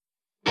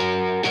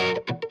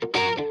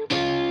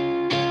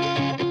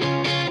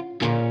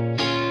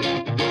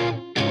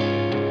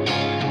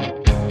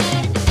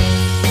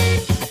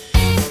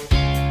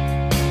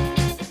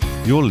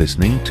You're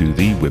listening to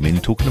the Women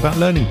Talking About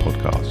Learning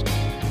podcast.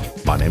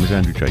 My name is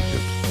Andrew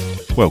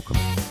Jacobs. Welcome.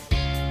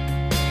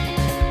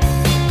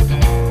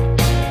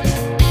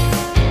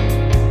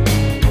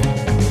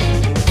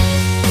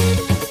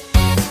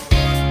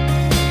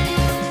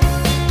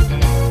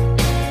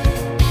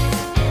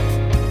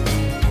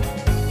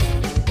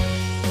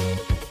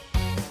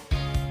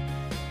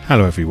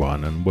 Hello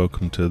everyone, and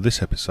welcome to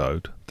this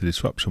episode, the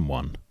Disruption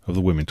one, of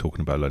the Women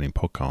Talking About Learning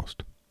podcast.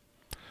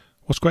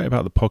 What's great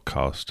about the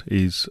podcast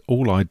is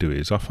all I do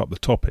is offer up the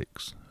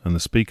topics and the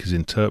speakers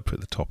interpret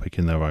the topic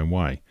in their own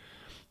way.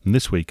 And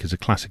this week is a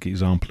classic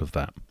example of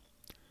that.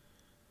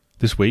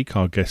 This week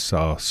our guests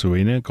are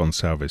Serena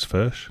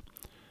Gonçalves-Fersch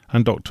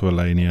and Dr.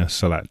 Elena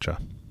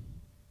Salatja.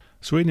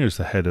 Serena is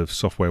the head of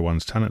Software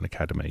One's Talent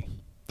Academy.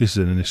 This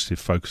is an initiative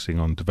focusing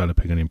on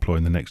developing and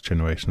employing the next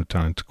generation of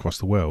talent across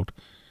the world,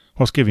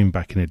 whilst giving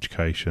back in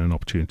education and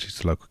opportunities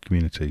to local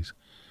communities.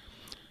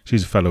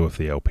 She's a fellow of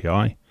the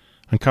LPI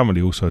and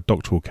currently also a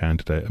doctoral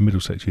candidate at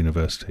Middlesex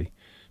University,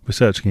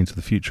 researching into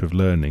the future of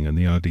learning and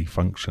the L&D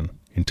function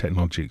in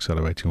technology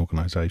accelerating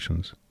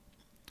organisations.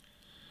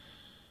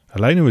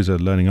 Elena is a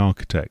learning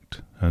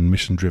architect and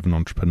mission-driven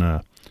entrepreneur.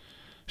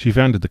 She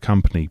founded the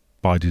company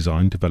By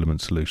Design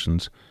Development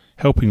Solutions,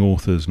 helping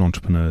authors and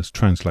entrepreneurs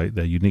translate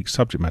their unique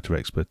subject matter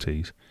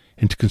expertise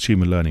into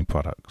consumer learning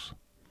products.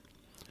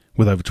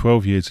 With over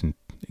 12 years in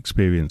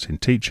experience in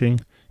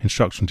teaching,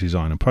 instructional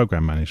design and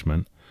program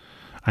management,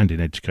 and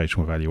in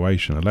educational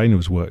evaluation, Elena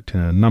has worked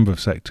in a number of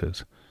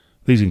sectors.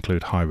 These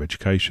include higher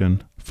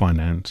education,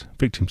 finance,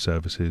 victim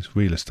services,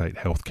 real estate,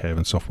 healthcare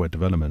and software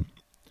development.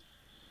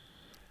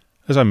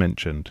 As I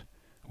mentioned,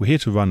 we're here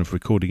to run of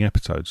recording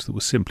episodes that were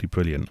simply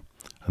brilliant,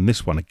 and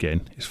this one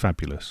again is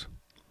fabulous.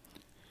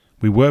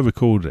 We were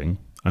recording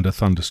and a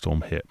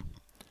thunderstorm hit,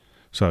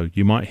 so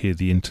you might hear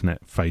the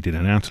internet fade in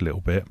and out a little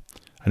bit,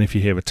 and if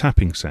you hear a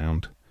tapping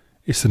sound,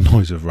 it's the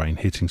noise of rain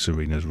hitting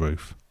Serena's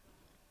roof.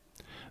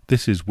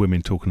 This is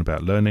Women Talking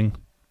About Learning.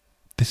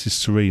 This is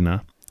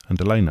Serena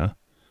and Elena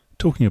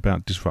talking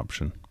about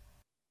disruption.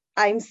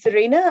 I'm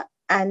Serena,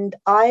 and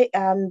I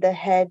am the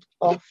head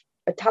of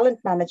talent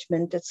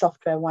management at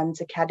Software One's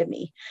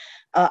Academy.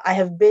 I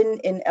have been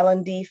in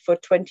L&D for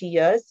 20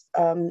 years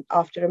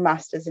after a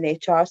master's in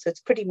HR, so it's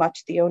pretty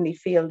much the only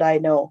field I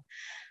know.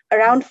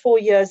 Around 4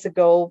 years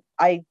ago,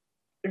 I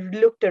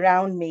looked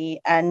around me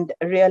and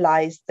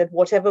realized that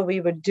whatever we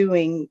were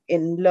doing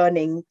in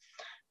learning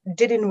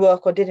didn't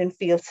work or didn't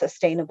feel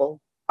sustainable.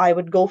 I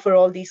would go for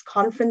all these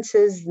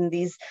conferences and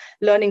these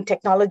learning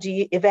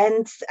technology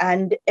events,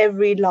 and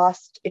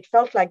it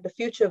felt like the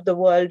future of the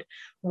world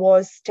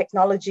was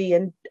technology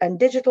and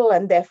digital,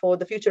 and therefore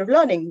the future of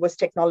learning was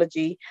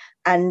technology,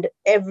 and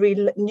every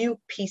new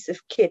piece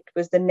of kit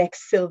was the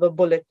next silver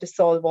bullet to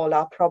solve all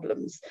our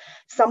problems.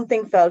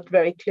 Something felt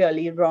very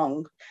clearly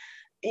wrong.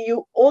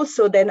 You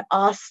also then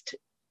asked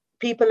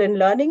people in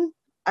learning,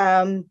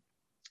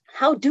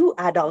 how do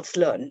adults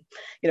learn?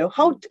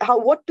 How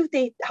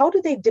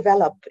do they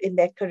develop in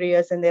their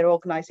careers and their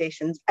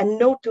organizations? And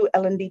no two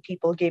L&D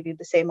people gave you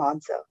the same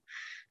answer.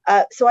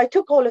 So I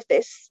took all of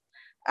this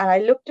and I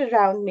looked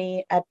around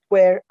me at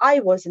where I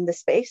was in the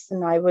space,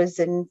 and I was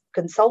in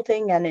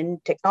consulting and in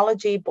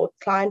technology, both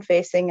client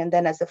facing and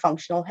then as a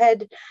functional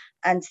head,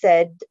 and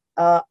said,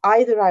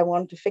 either I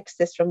want to fix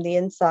this from the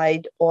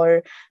inside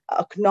or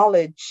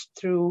acknowledge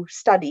through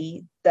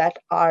study that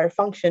our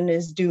function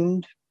is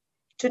doomed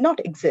to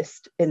not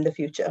exist in the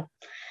future.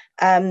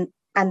 And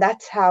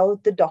that's how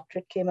the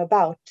doctorate came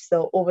about.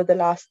 So over the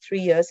last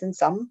 3 years and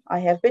some, I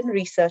have been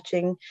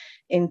researching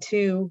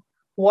into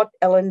what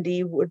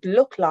L&D would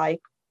look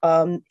like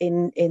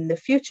in the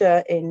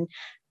future in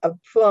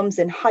firms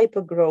in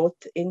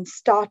hypergrowth, in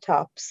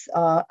startups,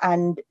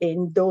 and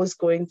in those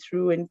going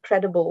through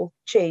incredible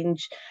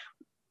change,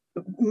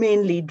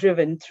 mainly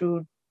driven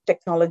through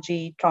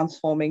technology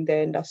transforming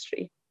their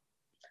industry.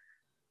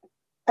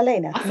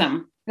 Elena.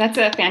 Awesome. That's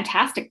a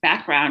fantastic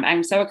background.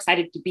 I'm so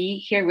excited to be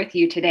here with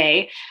you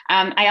today.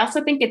 I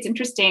also think it's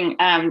interesting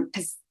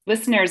because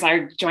listeners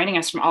are joining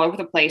us from all over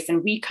the place,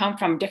 and we come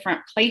from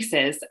different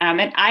places.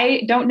 And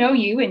I don't know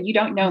you and you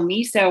don't know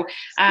me. So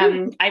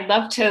I'd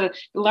love to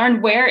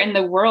learn where in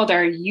the world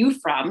are you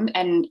from,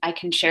 and I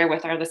can share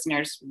with our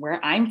listeners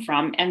where I'm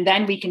from. And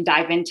then we can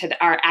dive into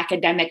our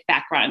academic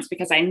backgrounds,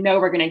 because I know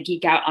we're going to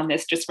geek out on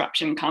this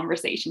disruption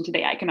conversation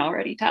today. I can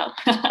already tell.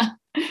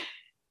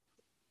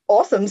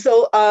 Awesome.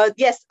 So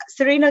yes,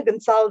 Serena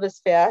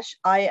Gonçalves-Fersch.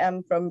 I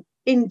am from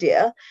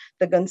India.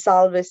 The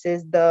Gonçalves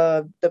is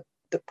the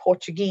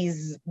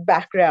Portuguese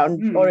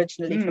background,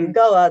 originally from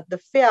Goa. The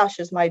Fersch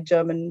is my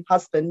German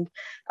husband,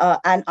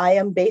 and I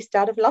am based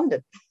out of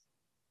London.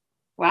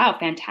 Wow,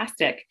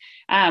 fantastic.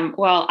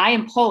 Well, I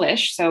am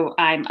Polish, so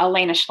I'm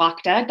Elena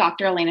Szlachta,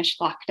 Dr. Elena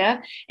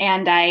Szlachta,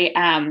 and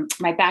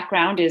my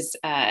background is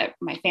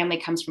my family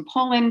comes from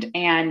Poland,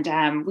 and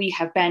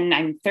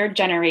I'm third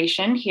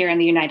generation here in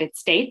the United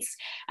States.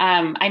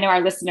 I know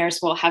our listeners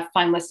will have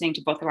fun listening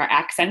to both of our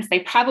accents.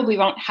 They probably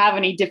won't have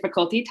any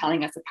difficulty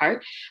telling us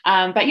apart.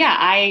 But yeah,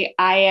 I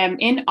am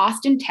in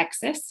Austin,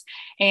 Texas,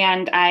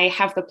 and I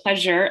have the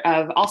pleasure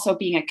of also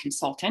being a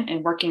consultant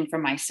and working for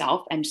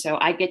myself. And so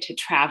I get to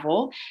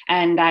travel,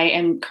 and I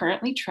am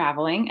currently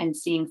traveling and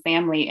seeing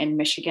family in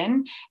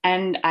Michigan,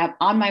 and I'm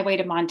on my way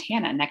to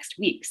Montana next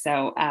week.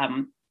 So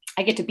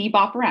I get to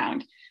bebop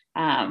around.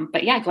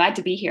 But yeah, glad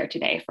to be here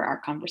today for our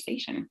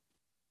conversation.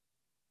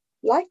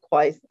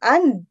 Likewise,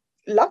 and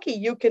lucky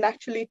you can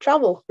actually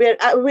travel.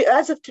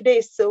 As of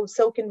today,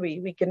 so can we.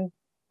 We can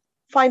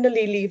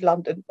finally leave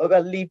London, or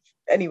well, leave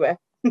anywhere.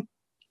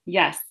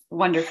 Yes,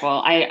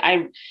 wonderful.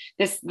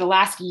 The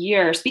last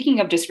year, speaking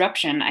of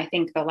disruption, I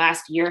think the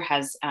last year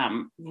has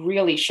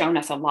really shown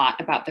us a lot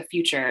about the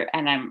future,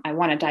 and I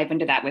want to dive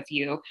into that with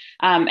you.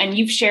 And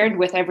you've shared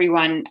with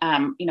everyone,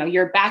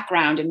 your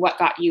background and what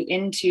got you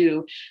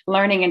into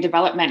learning and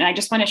development. And I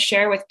just want to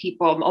share with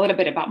people a little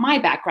bit about my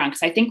background,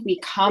 because I think we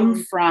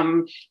come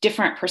from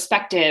different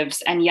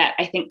perspectives, and yet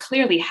I think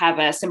clearly have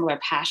a similar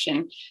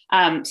passion.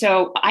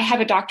 So I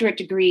have a doctorate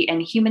degree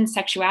in human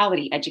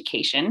sexuality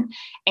education,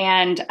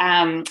 and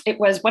it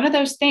was one of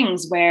those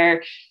things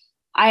where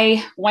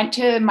I went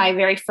to my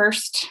very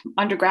first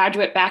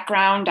undergraduate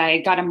background. I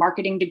got a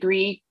marketing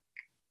degree.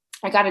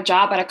 I got a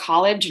job at a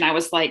college, and I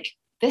was like,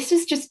 this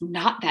is just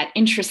not that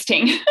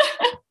interesting.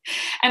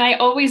 And I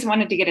always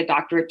wanted to get a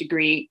doctorate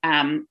degree,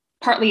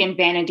 partly in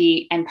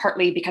vanity and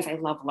partly because I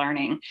love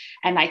learning.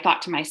 And I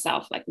thought to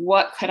myself, like,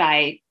 what could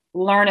I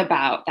learn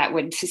about that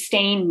would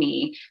sustain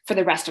me for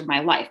the rest of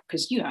my life?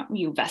 Because you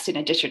invest in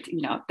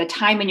the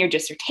time in your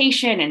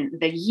dissertation and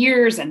the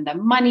years and the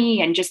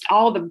money and just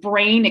all the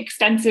brain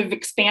extensive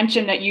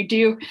expansion that you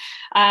do.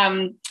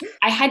 I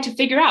had to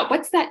figure out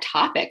what's that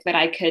topic that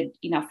I could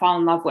fall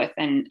in love with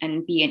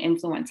and be an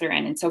influencer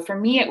in. And so for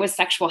me, it was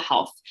sexual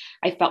health.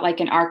 I felt like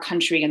in our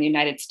country, in the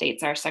United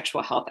States, our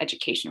sexual health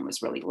education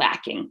was really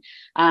lacking.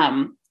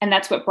 And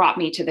that's what brought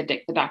me to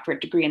the doctorate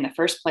degree in the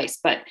first place.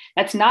 But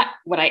that's not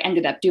what I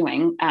ended up doing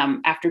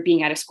after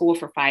being out of school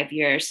for 5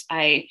 years.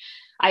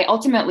 I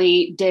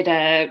ultimately did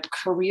a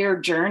career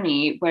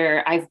journey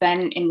where I've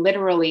been in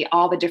literally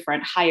all the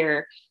different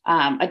higher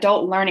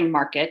adult learning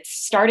markets,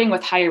 starting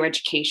with higher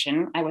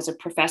education. I was a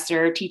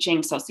professor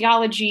teaching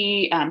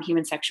sociology,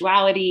 human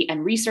sexuality,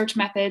 and research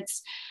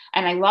methods.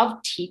 And I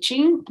loved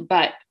teaching,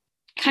 but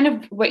kind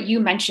of what you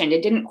mentioned,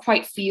 it didn't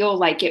quite feel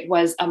like it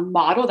was a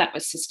model that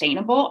was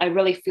sustainable. I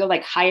really feel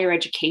like higher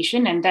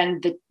education and then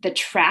the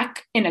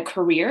track in a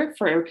career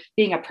for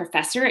being a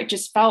professor, it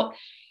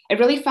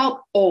really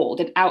felt old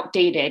and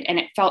outdated, and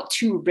it felt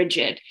too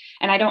rigid.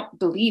 And I don't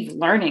believe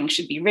learning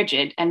should be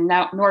rigid, and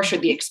nor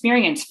should the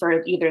experience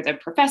for either the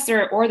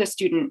professor or the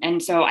student.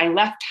 And so I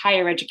left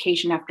higher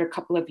education after a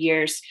couple of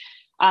years.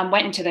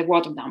 Went into the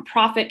world of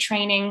nonprofit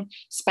training,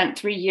 spent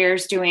 3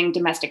 years doing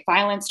domestic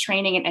violence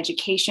training and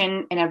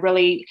education. And I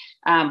really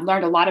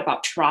learned a lot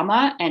about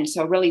trauma. And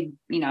so really,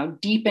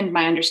 deepened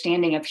my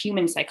understanding of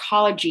human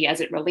psychology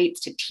as it relates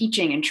to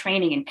teaching and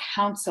training and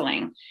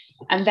counseling.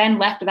 And then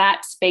left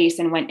that space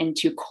and went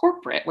into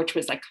corporate, which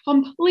was like a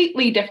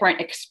completely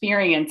different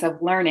experience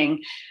of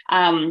learning.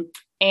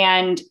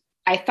 And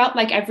I felt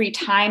like every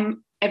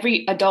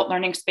adult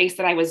learning space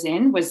that I was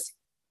in was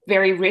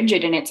very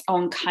rigid in its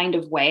own kind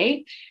of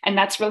way. And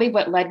that's really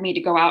what led me to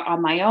go out on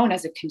my own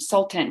as a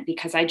consultant,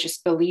 because I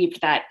just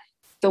believed that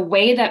the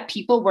way that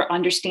people were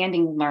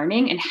understanding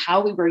learning and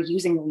how we were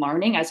using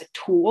learning as a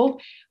tool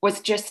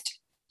was just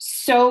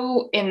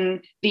so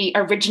in the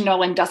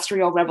original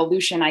industrial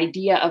revolution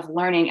idea of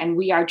learning. And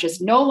we are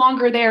just no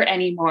longer there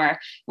anymore.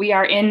 We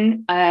are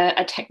in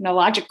a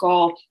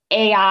technological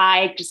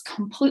AI, just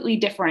completely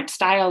different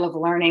style of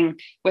learning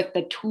with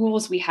the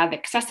tools we have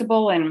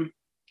accessible. And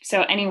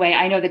so anyway,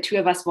 I know the two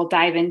of us will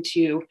dive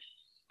into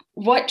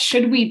what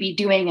should we be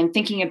doing and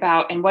thinking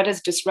about, and what does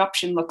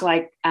disruption look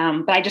like?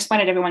 But I just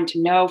wanted everyone to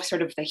know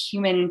sort of the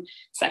human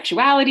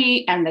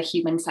sexuality and the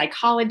human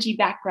psychology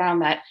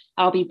background that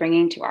I'll be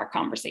bringing to our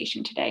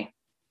conversation today.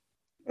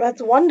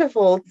 That's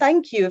wonderful.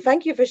 Thank you.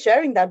 Thank you for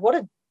sharing that. What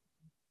a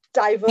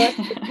diverse,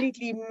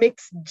 completely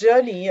mixed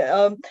journey.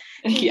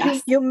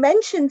 Yes. You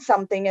mentioned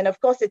something, and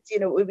of course, it's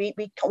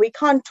we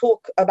can't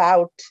talk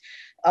about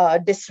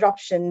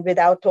disruption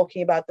without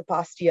talking about the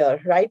past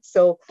year, right?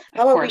 So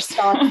how about we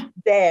start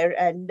there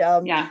and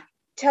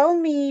tell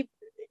me,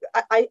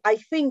 I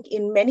think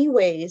in many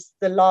ways,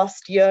 the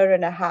last year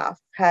and a half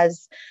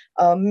has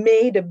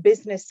made a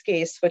business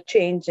case for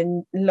change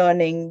in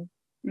learning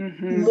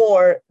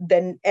more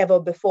than ever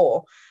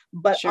before.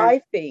 But sure.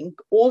 I think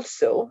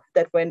also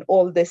that when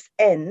all this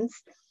ends,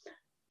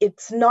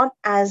 it's not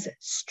as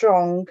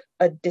strong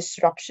a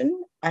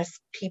disruption as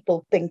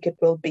people think it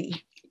will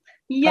be.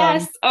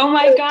 Yes. Oh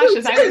my gosh.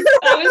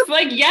 I was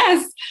like,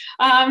 yes.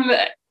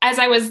 As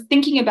I was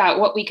thinking about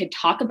what we could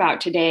talk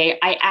about today,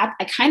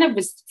 I kind of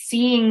was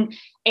seeing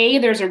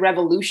there's a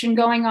revolution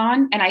going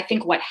on. And I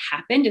think what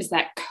happened is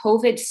that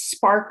COVID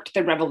sparked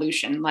the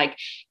revolution, like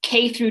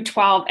K through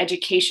 12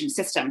 education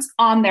systems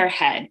on their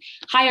head,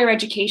 higher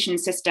education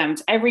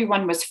systems,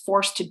 everyone was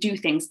forced to do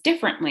things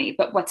differently.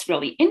 But what's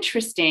really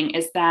interesting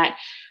is that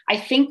I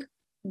think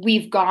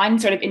we've gone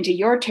sort of into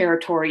your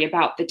territory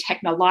about the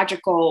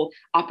technological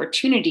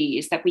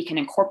opportunities that we can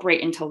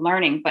incorporate into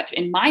learning. But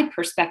in my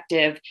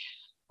perspective,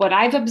 what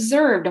I've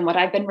observed and what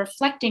I've been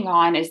reflecting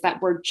on is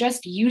that we're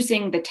just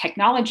using the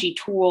technology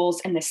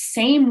tools in the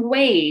same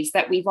ways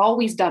that we've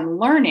always done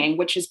learning,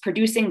 which is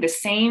producing the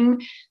same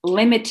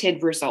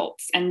limited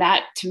results. And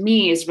that to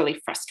me is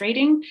really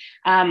frustrating.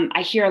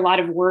 I hear a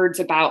lot of words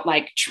about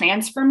like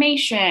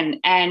transformation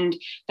and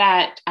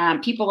that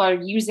people are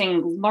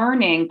using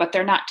learning, but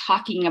they're not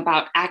talking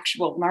about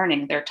actual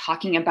learning. They're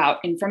talking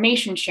about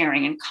information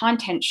sharing and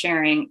content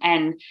sharing,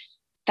 and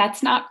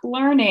that's not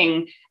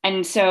learning.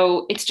 And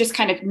so it's just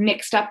kind of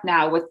mixed up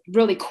now with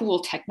really cool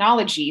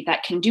technology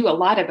that can do a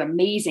lot of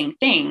amazing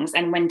things.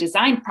 And when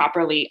designed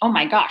properly, oh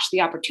my gosh,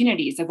 the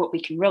opportunities of what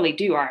we can really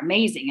do are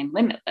amazing and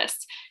limitless.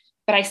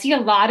 But I see a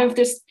lot of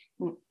this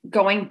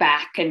going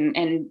back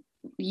and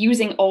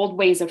using old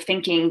ways of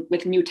thinking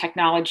with new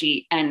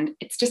technology, and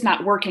it's just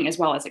not working as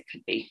well as it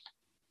could be.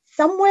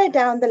 Somewhere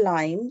down the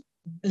line,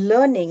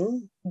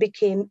 learning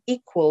became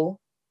equal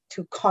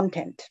to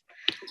content.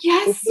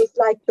 Yes. It was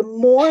like the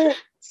more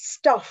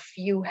stuff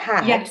you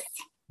had, yes.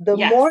 the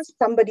yes. more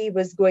somebody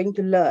was going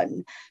to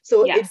learn.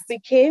 So yes. it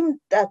became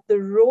that the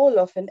role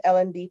of an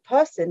L&D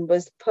person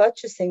was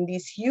purchasing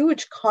these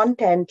huge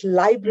content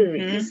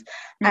libraries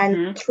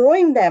and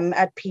throwing them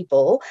at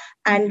people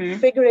and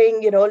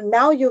figuring,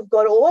 now you've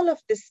got all of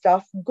this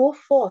stuff, go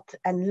forth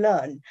and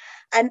learn.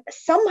 And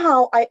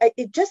somehow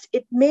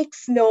it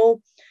makes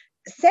no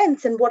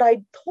sense in what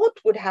I thought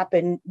would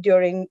happen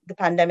during the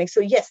pandemic.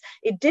 So yes,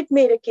 it did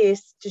make a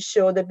case to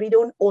show that we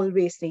don't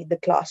always need the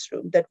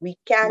classroom, that we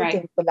can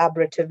think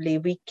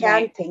collaboratively, we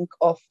can think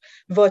of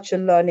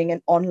virtual learning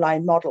and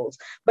online models,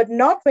 but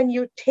not when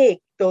you take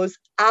those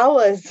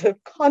hours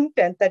of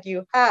content that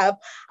you have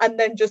and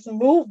then just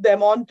move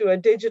them onto a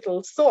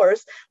digital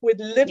source with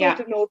little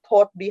to no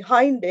thought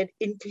behind it,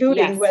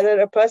 including whether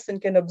a person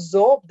can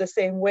absorb the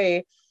same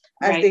way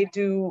as they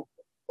do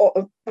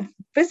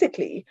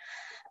physically.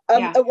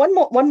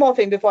 One more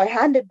thing before I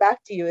hand it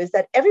back to you is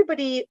that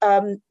everybody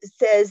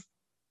says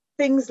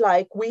things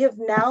like, we have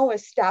now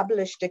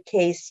established a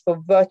case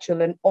for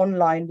virtual and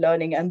online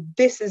learning, and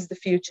this is the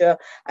future,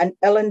 and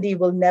L&D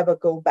will never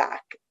go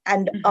back.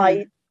 And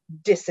I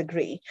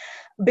disagree,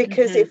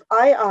 because if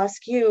I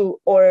ask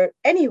you or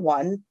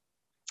anyone,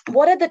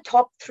 what are the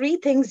top 3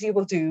 things you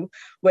will do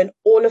when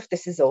all of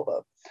this is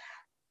over?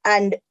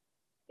 And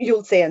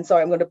you'll say, and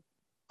sorry, I'm going to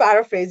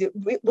paraphrase you,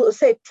 we'll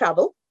say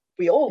travel.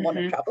 We all want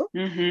to travel.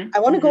 I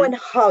want to go and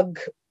hug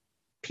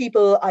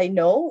people I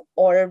know,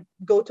 or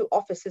go to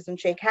offices and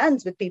shake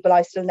hands with people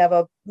I still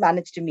never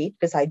managed to meet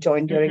because I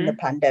joined during the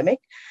pandemic.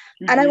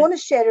 And I want to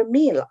share a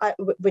meal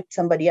with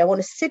somebody. I want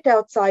to sit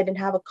outside and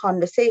have a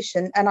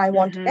conversation, and I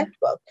want to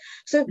network.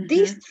 So if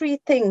these 3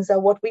 things are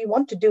what we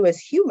want to do as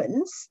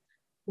humans,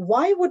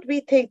 why would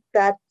we think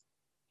that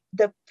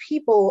the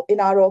people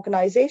in our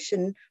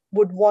organization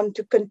would want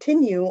to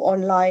continue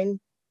online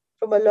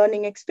from a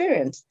learning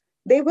experience?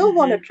 They will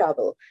want to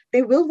travel.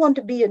 They will want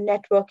to be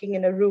networking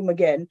in a room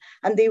again.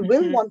 And they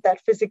will want that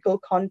physical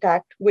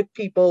contact with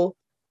people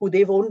who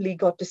they've only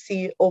got to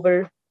see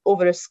over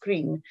a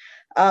screen.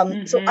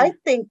 So I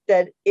think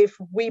that if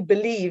we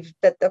believe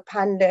that the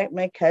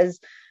pandemic has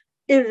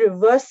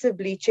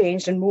irreversibly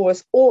changed and moved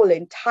us all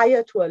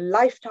entire to a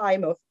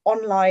lifetime of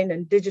online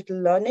and digital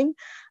learning,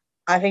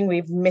 I think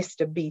we've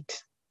missed a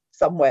beat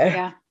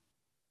somewhere.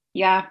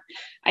 Yeah.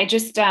 I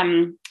just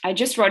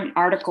wrote an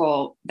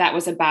article that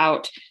was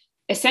about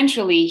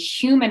essentially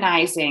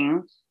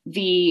humanizing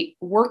the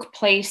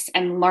workplace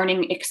and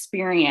learning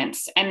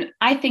experience. And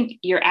I think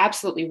you're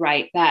absolutely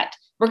right that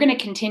we're going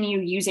to continue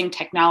using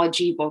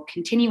technology, we'll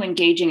continue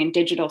engaging in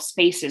digital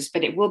spaces,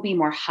 but it will be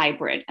more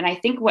hybrid. And I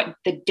think what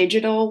the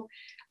digital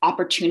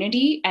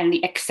opportunity and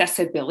the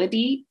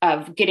accessibility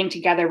of getting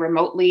together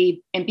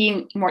remotely and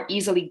being more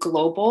easily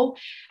global,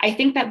 I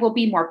think that will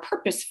be more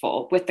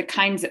purposeful with the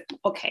kinds of,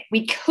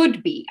 we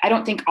could be. I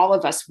don't think all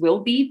of us will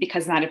be,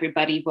 because not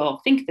everybody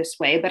will think this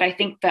way, but I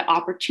think the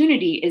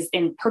opportunity is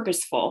in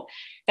purposeful,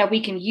 that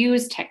we can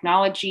use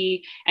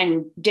technology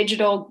and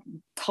digital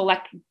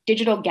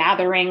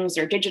gatherings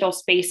or digital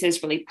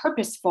spaces really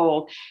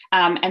purposeful.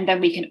 And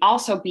then we can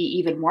also be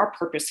even more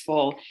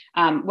purposeful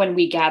when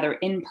we gather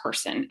in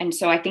person. And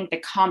so I think the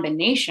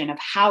combination of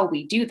how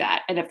we do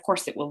that, and of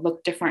course it will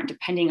look different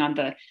depending on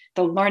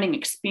the learning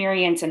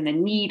experience and the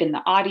need and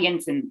the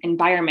audience and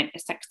environment,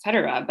 et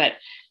cetera. But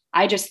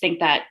I just think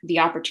that the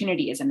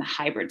opportunity is in the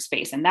hybrid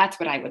space, and that's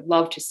what I would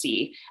love to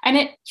see. And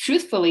it,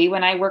 truthfully,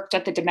 when I worked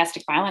at the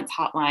domestic violence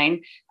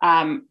hotline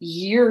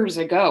years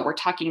ago, we're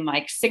talking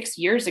like 6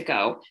 years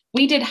ago,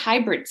 we did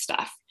hybrid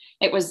stuff.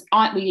 It was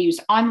we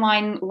used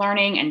online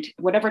learning and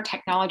whatever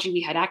technology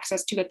we had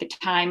access to at the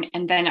time.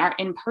 And then our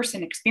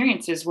in-person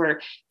experiences were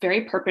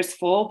very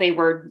purposeful.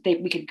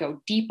 We could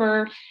go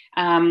deeper,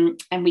 and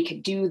we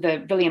could do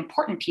the really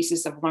important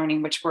pieces of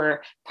learning, which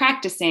were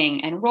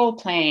practicing and role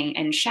playing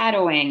and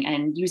shadowing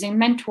and using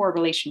mentor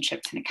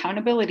relationships and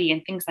accountability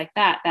and things like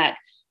that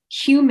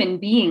human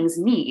beings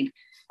need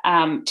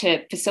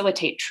to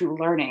facilitate true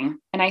learning.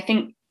 And I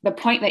think the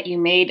point that you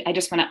made, I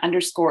just want to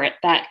underscore it,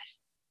 that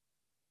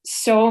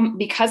so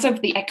because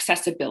of the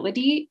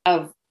accessibility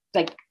of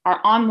like our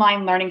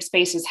online learning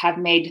spaces have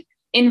made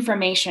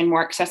information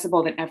more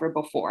accessible than ever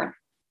before.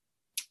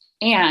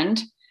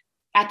 And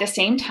at the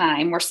same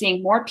time, we're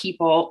seeing more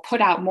people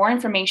put out more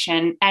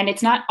information, and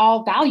it's not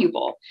all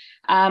valuable.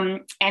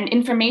 And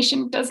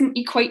information doesn't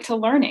equate to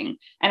learning.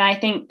 And I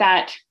think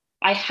that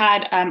I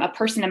had a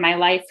person in my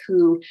life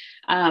who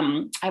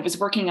I was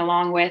working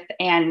along with,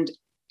 and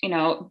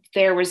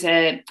there was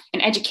an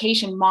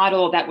education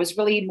model that was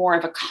really more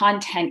of a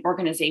content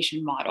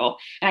organization model.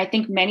 And I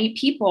think many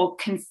people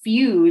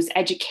confuse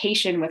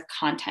education with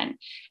content.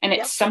 And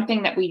it's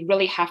something that we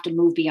really have to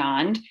move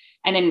beyond.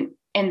 And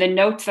in the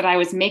notes that I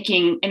was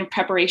making in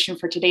preparation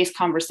for today's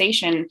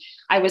conversation,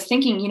 I was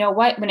thinking,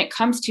 when it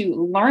comes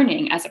to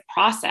learning as a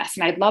process,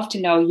 and I'd love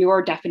to know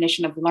your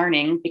definition of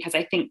learning, because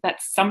I think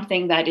that's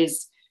something that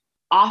is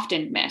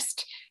often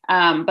missed.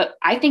 But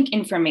I think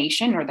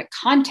information, or the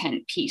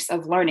content piece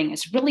of learning,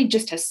 is really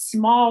just a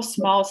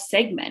small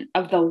segment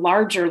of the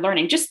larger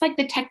learning, just like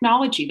the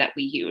technology that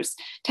we use.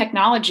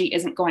 Technology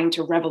isn't going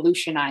to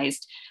revolutionize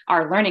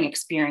our learning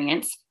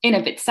experience in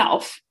of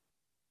itself,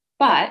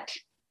 but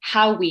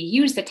how we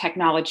use the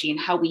technology and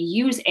how we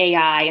use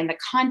AI and the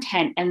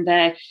content and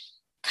the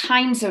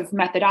kinds of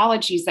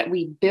methodologies that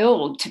we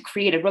build to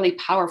create a really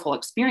powerful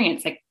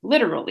experience. Like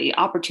literally,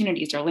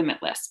 opportunities are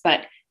limitless,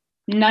 but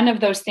none of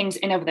those things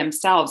in of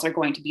themselves are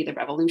going to be the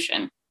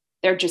revolution.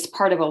 They're just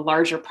part of a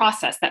larger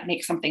process that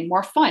makes something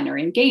more fun or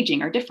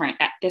engaging or different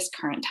at this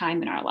current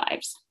time in our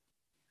lives.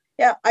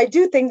 Yeah, I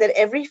do think that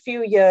every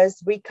few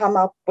years we come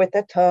up with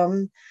a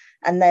term,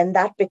 and then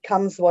that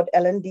becomes what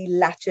L&D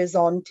latches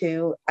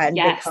onto and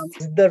becomes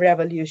the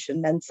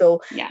revolution. And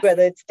so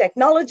whether it's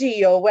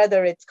technology or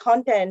whether it's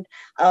content,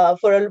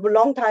 for a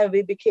long time,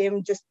 we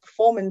became just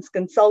performance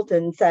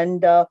consultants.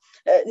 And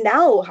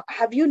now,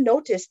 have you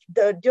noticed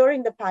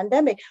during the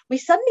pandemic, we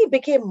suddenly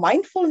became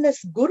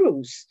mindfulness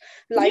gurus?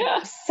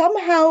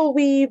 Somehow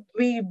we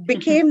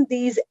became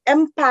these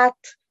empath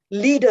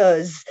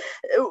leaders,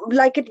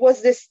 like it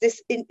was this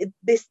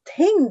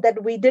thing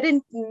that we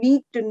didn't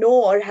need to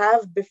know or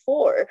have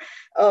before.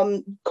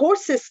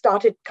 Courses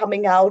started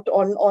coming out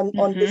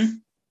on this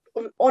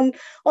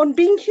on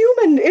being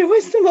human. It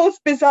was the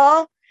most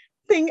bizarre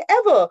thing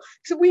ever.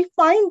 So we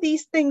find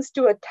these things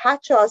to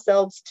attach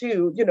ourselves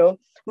to,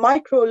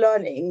 micro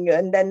learning,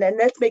 and then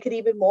let's make it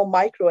even more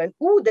micro. And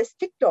there's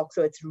TikTok,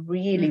 so it's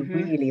really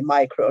really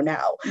micro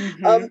now,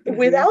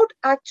 without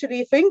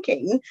actually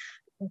thinking.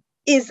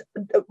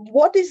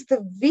 What is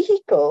the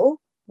vehicle,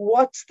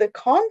 what's the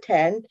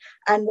content,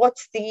 and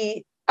what's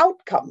the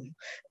outcome?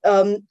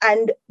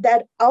 And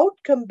that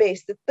outcome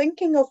based, the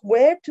thinking of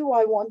where do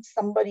I want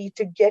somebody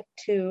to get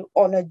to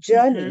on a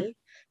journey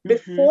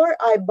before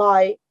I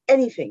buy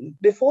anything,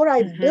 before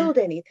I build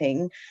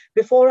anything,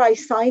 before I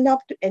sign up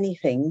to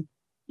anything.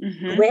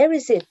 Where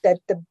is it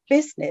that the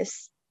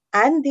business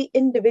and the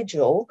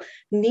individual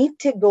need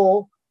to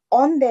go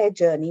on their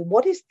journey?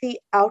 What is the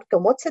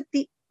outcome? What's at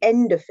the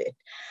end of it?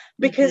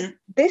 Because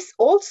this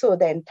also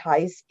then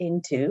ties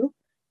into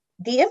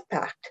the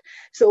impact.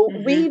 So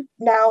we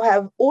now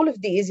have all of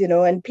these,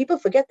 and people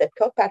forget that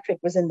Kirkpatrick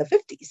was in the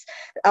 50s.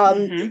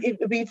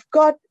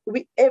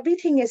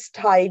 Everything is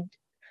tied.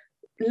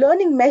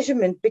 Learning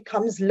measurement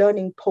becomes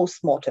learning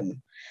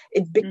post-mortem.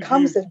 It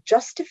becomes a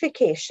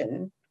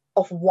justification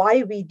of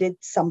why we did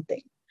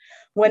something.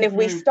 When if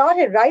we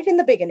started right in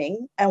the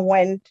beginning and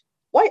went,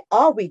 why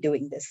are we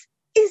doing this?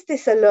 Is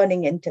this a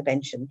learning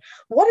intervention?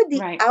 What are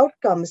the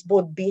outcomes,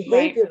 both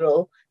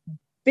behavioral,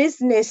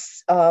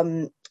 business,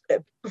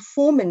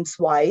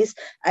 performance-wise,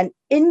 and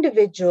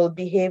individual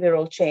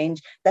behavioral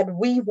change that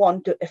we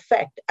want to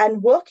affect?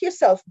 And work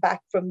yourself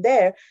back from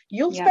there.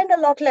 You'll spend a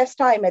lot less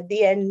time at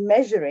the end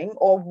measuring,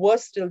 or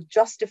worse still,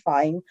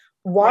 justifying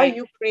why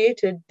you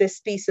created this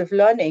piece of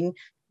learning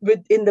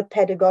within the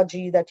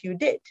pedagogy that you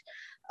did.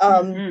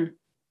 And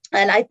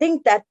I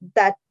think that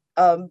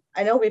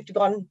I know we've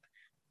gone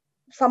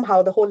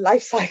somehow the whole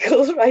life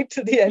cycle right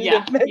to the end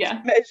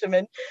of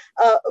measurement,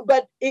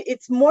 but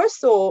it's more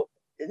so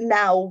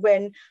now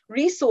when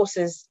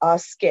resources are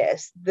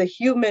scarce, the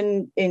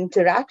human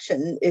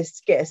interaction is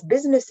scarce.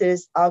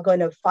 Businesses are going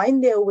to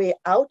find their way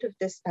out of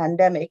this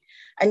pandemic,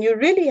 and you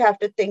really have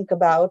to think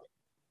about,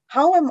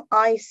 how am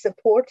I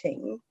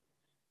supporting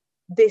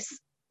this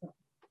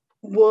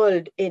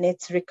world in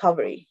its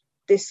recovery,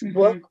 this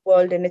work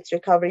world and its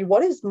recovery?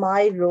 What is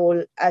my role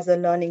as a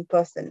learning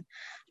person?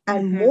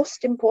 And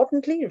most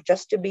importantly,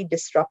 just to be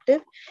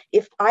disruptive,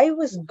 if I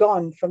was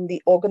gone from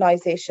the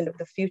organization of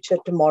the future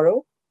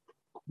tomorrow,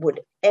 would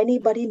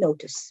anybody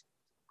notice?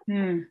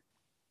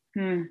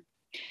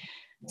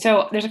 So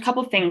there's a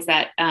couple of things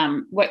that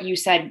what you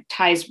said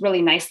ties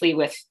really nicely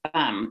with,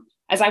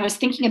 as I was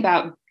thinking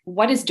about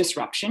what is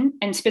disruption,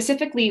 and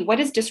specifically, what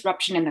is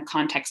disruption in the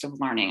context of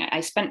learning?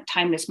 I spent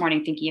time this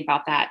morning thinking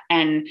about that,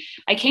 and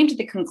I came to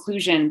the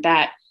conclusion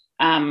that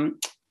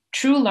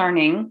true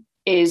learning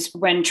is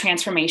when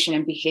transformation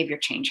and behavior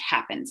change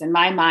happens. In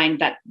my mind,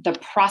 that the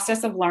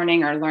process of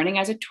learning or learning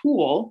as a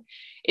tool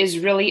is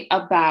really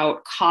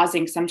about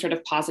causing some sort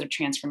of positive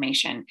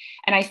transformation.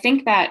 And I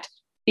think that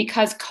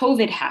because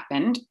COVID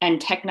happened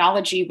and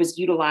technology was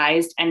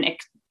utilized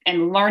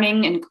and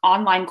learning and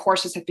online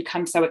courses have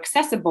become so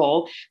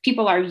accessible,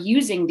 people are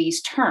using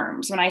these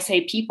terms. When I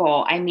say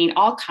people, I mean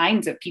all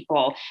kinds of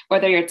people,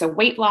 whether it's a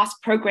weight loss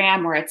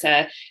program or it's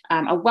a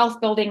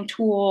wealth building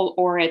tool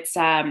or it's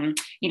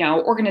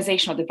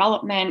organizational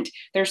development.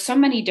 There's so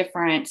many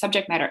different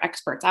subject matter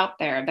experts out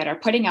there that are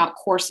putting out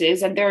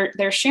courses, and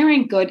they're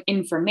sharing good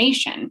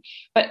information.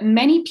 But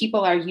many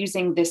people are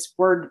using this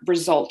word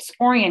results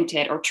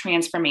oriented or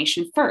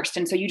transformation first.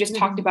 And so you just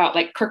talked about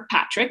like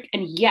Kirkpatrick,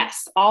 and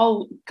yes,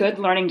 all good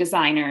learning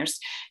designers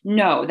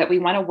know that we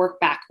want to work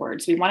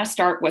backwards. We want to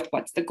start with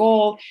what's the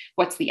goal,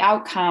 what's the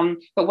outcome.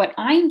 But what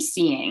I'm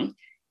seeing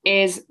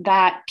is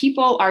that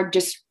people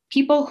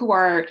who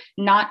are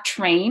not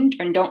trained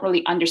and don't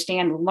really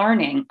understand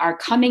learning are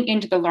coming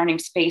into the learning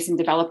space and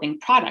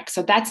developing products.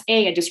 So that's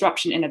a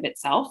disruption in of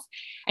itself.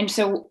 And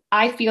so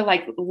I feel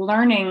like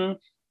learning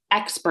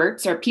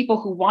experts or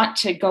people who want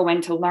to go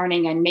into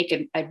learning and make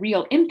a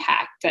real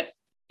impact, that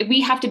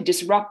we have to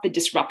disrupt the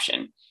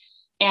disruption.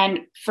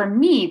 And for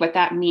me, what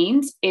that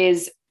means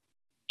is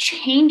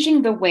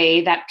changing the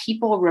way that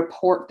people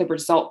report the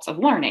results of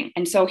learning.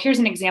 And so here's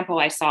an example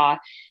I saw.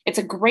 It's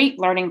a great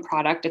learning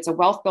product. It's a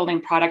wealth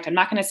building product. I'm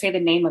not going to say the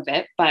name of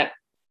it,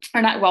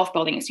 or not wealth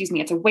building, excuse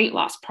me. It's a weight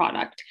loss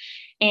product.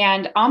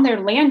 And on their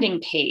landing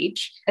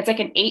page, it's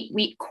like an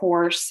 8-week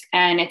course,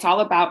 and it's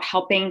all about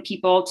helping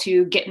people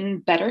to get in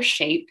better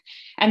shape.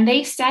 And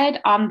they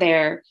said on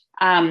there,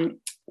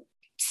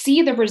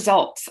 see the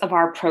results of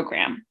our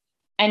program.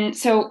 And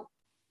so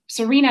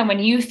Serena, when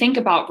you think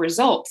about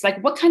results,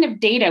 like what kind of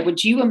data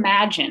would you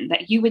imagine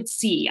that you would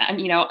see?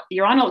 And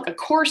you're on a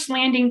course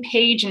landing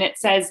page and it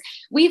says,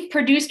 we've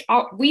produced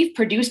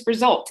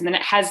results. And then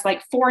it has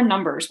like 4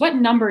 numbers. What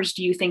numbers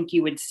do you think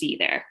you would see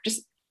there?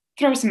 Just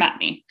throw some at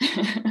me.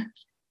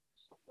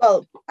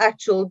 Well,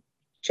 actual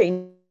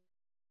change.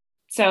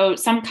 So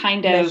some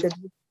kind of,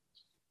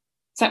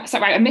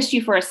 sorry, I missed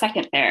you for a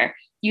second there.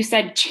 You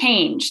said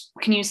change.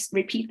 Can you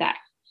repeat that?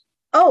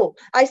 Oh,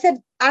 I said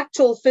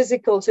actual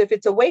physical. So if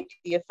it's a weight,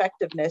 the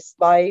effectiveness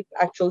by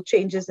actual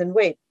changes in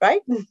weight,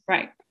 right?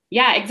 Right.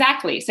 Yeah,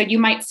 exactly. So you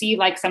might see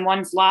like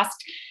someone's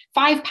lost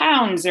 5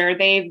 pounds, or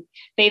they've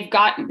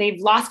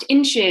lost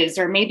inches,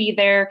 or maybe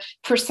their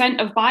percent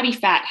of body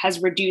fat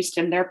has reduced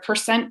and their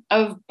percent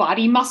of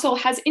body muscle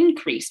has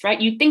increased, right?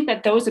 You'd think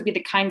that those would be the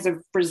kinds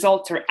of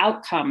results or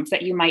outcomes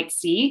that you might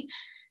see.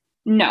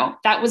 No,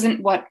 that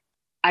wasn't what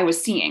I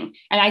was seeing.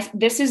 And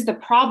this is the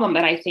problem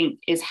that I think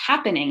is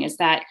happening, is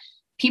that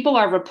people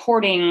are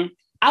reporting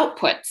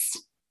outputs,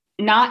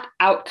 not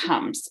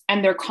outcomes,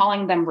 and they're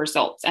calling them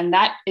results. And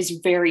that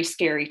is very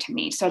scary to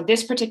me. So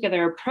this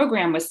particular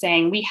program was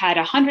saying we had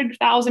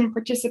 100,000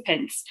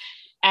 participants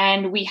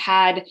and we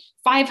had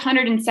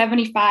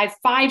 575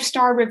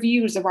 5-star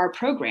reviews of our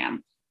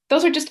program.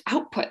 Those are just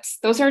outputs.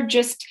 Those are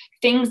just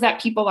things that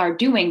people are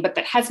doing, but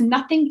that has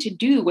nothing to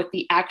do with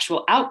the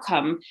actual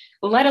outcome,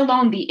 let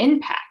alone the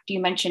impact. You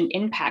mentioned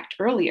impact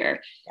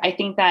earlier. I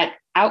think that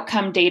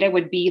outcome data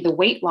would be the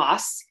weight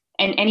loss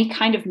and any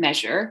kind of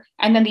measure.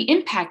 And then the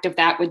impact of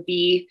that would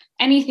be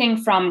anything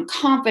from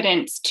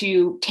confidence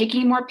to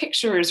taking more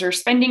pictures or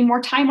spending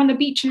more time on the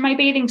beach in my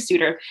bathing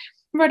suit, or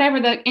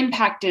whatever the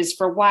impact is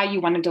for why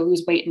you wanted to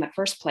lose weight in the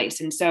first place.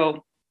 And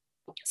so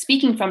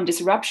speaking from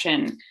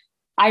disruption,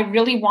 I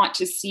really want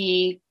to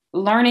see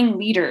learning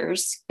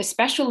leaders,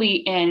 especially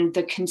in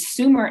the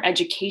consumer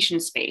education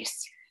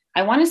space.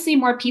 I want to see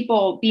more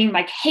people being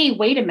like, hey,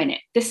 wait a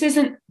minute, this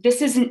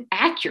isn't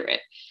accurate.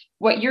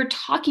 What you're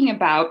talking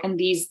about in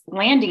these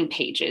landing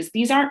pages,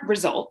 these aren't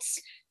results.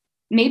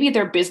 Maybe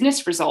they're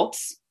business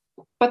results,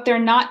 but they're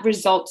not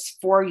results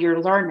for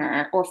your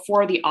learner or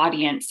for the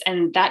audience.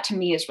 And that to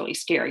me is really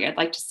scary. I'd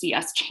like to see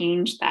us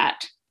change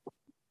that.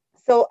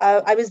 So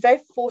I was very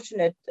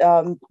fortunate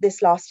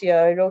this last year.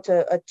 I wrote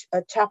a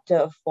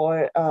chapter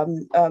for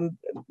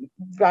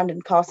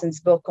Brandon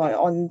Carson's book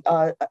on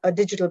a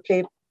digital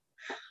play,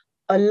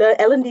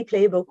 L&D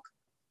playbook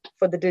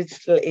for the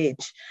digital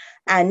age,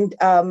 and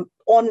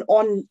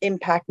on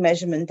impact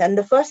measurement. And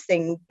the first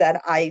thing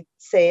that I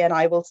say, and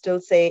I will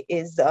still say,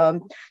 is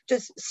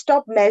just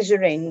stop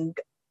measuring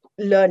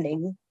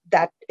learning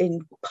that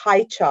in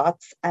pie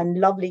charts and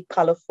lovely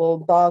colorful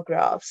bar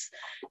graphs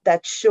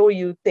that show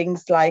you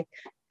things like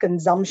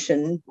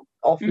consumption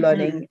of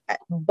learning,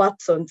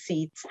 butts on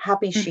seats,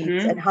 happy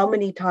sheets, and how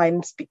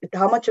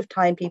much of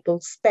time people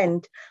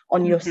spent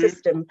on your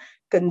system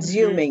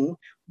consuming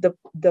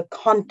the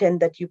content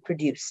that you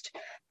produced,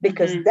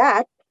 because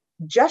that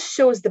just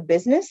shows the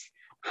business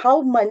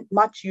how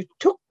much you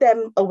took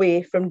them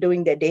away from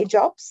doing their day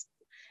jobs.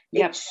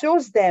 It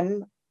shows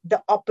them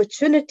the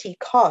opportunity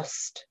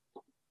cost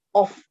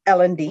of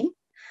L&D,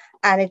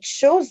 and it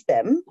shows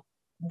them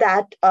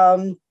that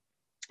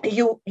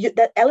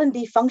that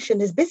L&D function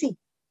is busy.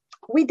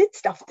 We did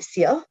stuff this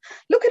year.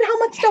 Look at how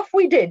much stuff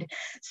we did.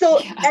 So,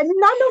 and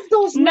none of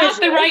those not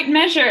the right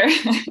measure.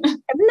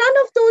 None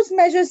of those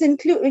measures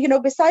include,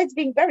 besides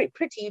being very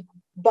pretty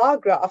bar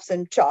graphs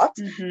and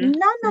charts,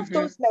 none of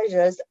those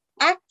measures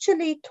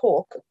actually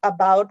talk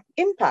about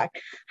impact.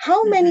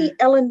 How many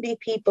L&D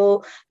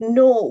people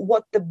know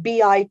what the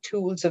BI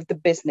tools of the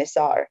business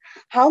are?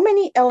 How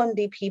many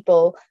L&D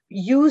people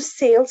use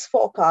sales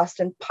forecast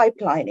and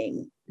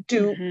pipelining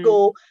to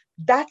go,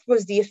 that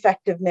was the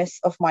effectiveness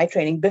of my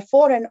training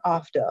before and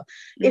after?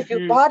 If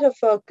you're part of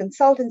a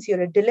consultancy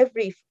or a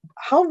delivery,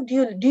 how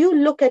do you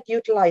look at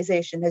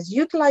utilization? Has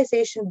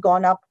utilization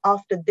gone up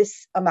after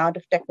this amount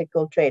of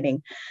technical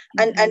training?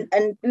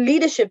 And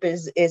leadership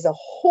is a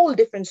whole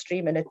different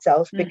stream in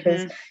itself,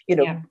 because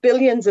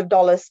billions of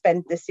dollars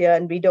spent this year,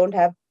 and we don't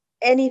have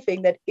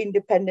anything that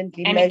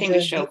independently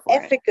measures the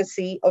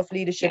efficacy of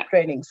leadership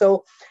training.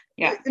 So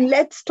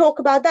let's talk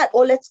about that,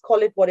 or let's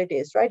call it what it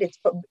is, right?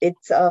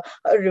 It's a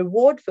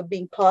reward for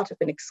being part of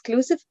an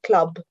exclusive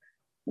club.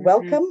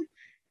 Welcome.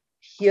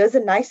 Here's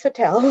a nice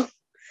hotel,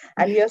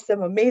 and here's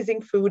some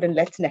amazing food, and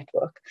let's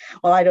network.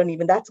 Well,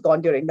 that's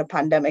gone during the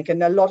pandemic,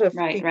 and a lot of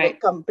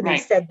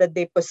companies said that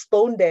they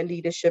postponed their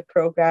leadership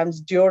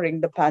programs during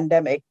the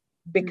pandemic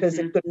because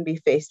it couldn't be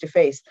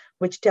face-to-face,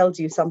 which tells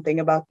you something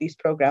about these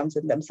programs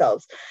in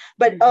themselves.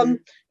 But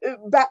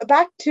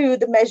back to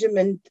the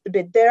measurement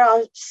bit, there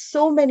are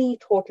so many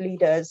thought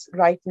leaders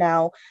right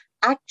now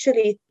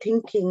actually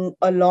thinking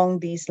along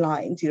these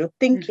lines,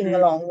 thinking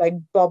along like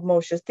Bob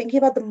Mosher's, thinking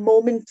about the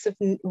moments of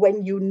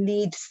when you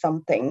need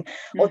something,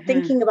 or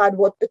thinking about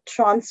what the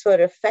transfer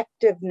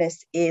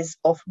effectiveness is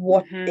of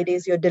what it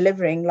is you're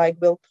delivering, like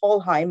Will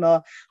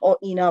Paulheimer or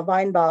Ina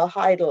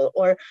Weinbauer-Heidel,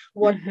 or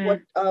what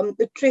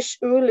Trish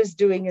Uhl is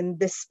doing in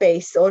this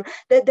space, or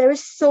that there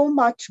is so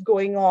much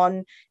going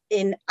on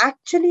in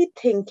actually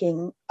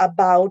thinking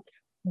about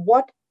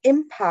what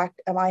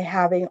impact am I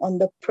having on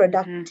the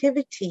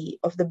productivity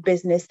of the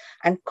business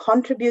and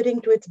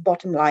contributing to its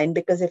bottom line?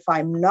 Because if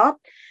I'm not,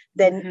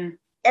 then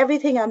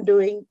everything I'm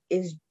doing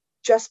is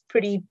just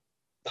pretty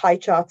pie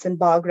charts and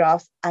bar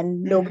graphs,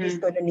 and nobody's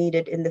going to need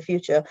it in the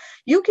future.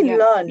 You can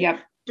learn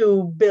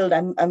to build,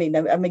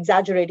 I'm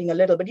exaggerating a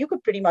little, but you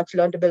could pretty much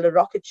learn to build a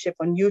rocket ship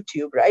on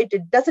YouTube, right?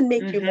 It doesn't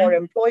make you more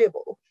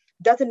employable,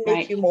 doesn't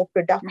make you more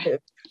productive.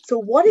 So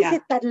what is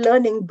it that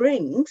learning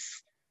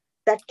brings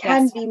that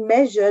can be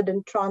measured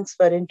and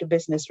transferred into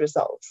business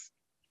results?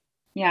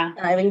 Yeah.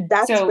 And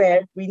that's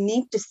where we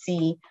need to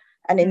see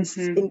an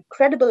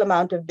incredible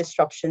amount of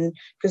disruption,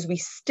 because we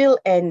still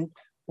end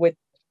with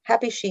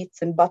happy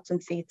sheets and butts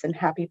and seats and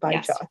happy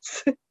pie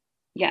charts.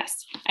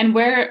 Yes. And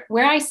where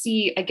I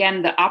see,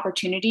 again, the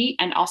opportunity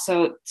and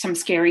also some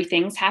scary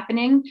things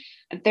happening,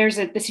 there's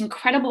this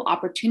incredible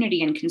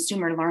opportunity in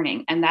consumer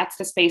learning. And that's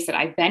the space that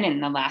I've been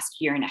in the last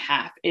year and a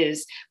half,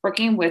 is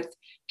working with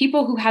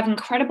people who have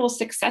incredible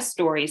success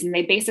stories, and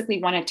they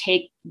basically want to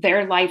take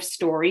their life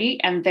story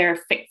and their,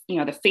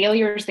 the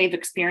failures they've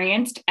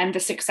experienced and the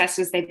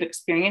successes they've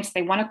experienced.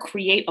 They want to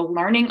create a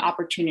learning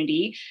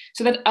opportunity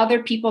so that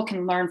other people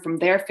can learn from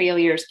their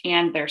failures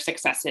and their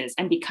successes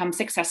and become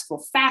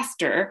successful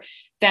faster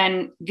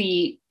than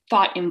the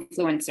thought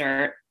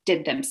influencer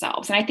did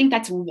themselves. And I think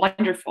that's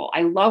wonderful.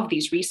 I love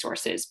these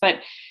resources, but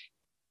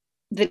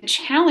the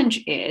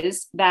challenge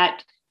is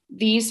that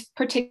these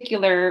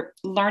particular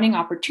learning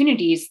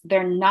opportunities,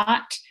 they're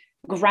not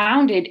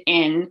grounded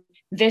in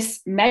this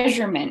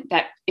measurement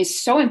that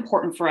is so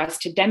important for us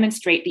to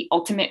demonstrate the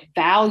ultimate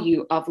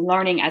value of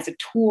learning as a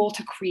tool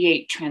to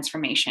create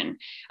transformation.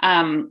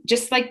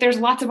 Just like there's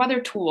lots of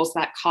other tools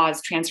that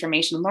cause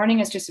transformation, learning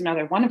is just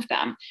another one of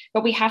them,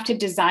 but we have to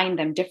design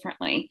them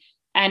differently.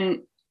 And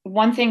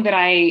one thing that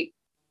I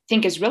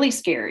think is really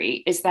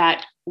scary is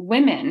that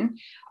women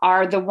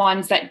are the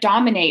ones that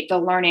dominate the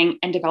learning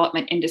and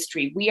development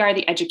industry. We are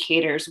the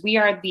educators. We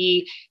are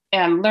the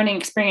learning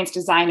experience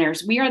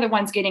designers. We are the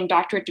ones getting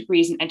doctorate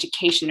degrees in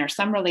education or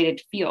some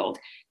related field.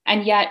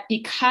 And yet,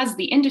 because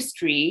the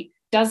industry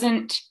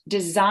doesn't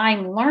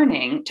design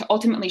learning to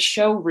ultimately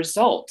show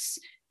results,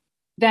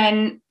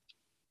 then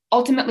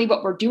ultimately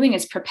what we're doing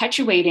is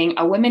perpetuating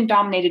a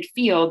women-dominated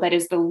field that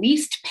is the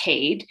least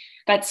paid,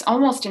 that's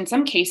almost in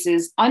some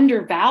cases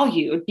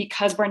undervalued,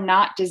 because we're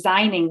not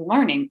designing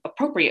learning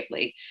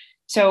appropriately.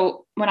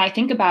 So when I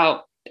think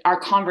about our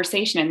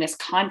conversation in this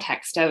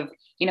context of,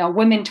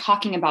 women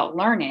talking about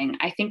learning,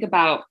 I think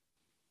about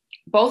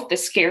both the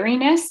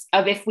scariness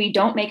of if we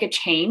don't make a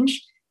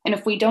change, And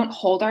if we don't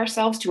hold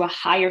ourselves to a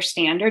higher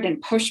standard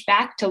and push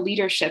back to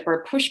leadership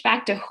or push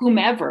back to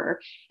whomever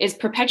is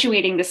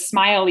perpetuating the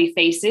smiley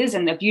faces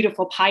and the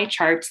beautiful pie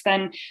charts,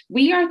 then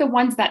we are the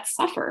ones that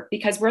suffer,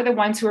 because we're the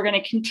ones who are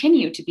going to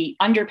continue to be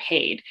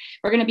underpaid.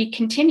 We're going to be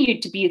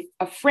continued to be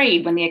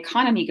afraid when the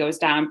economy goes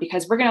down,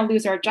 because we're going to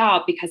lose our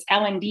job because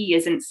L&D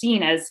isn't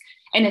seen as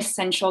an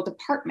essential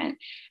department.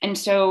 And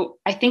so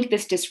I think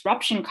this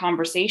disruption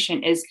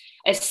conversation is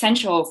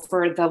essential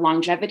for the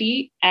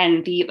longevity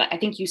and I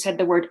think you said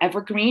the word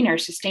evergreen or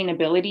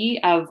sustainability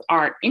of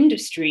our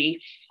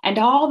industry and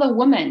all the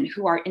women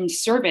who are in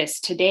service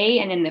today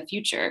and in the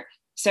future.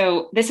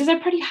 So this is a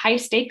pretty high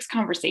stakes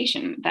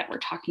conversation that we're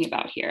talking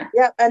about here.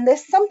 Yeah, and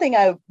there's something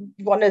I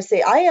want to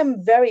say. I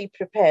am very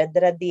prepared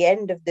that at the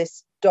end of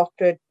this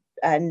doctorate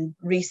and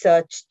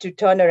research to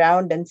turn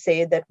around and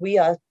say that we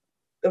are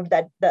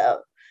that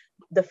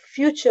the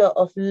future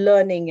of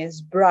learning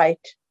is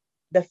bright,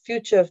 the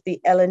future of the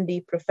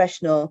L&D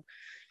professional,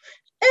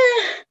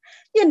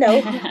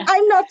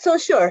 I'm not so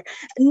sure.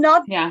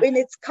 Not in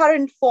its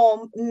current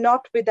form,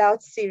 not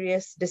without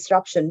serious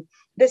disruption.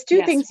 There's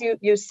two things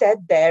you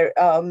said there.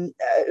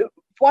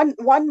 One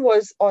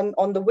was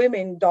on the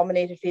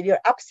women-dominated field. You're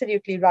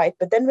absolutely right.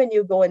 But then when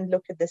you go and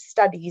look at the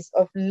studies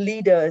of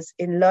leaders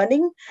in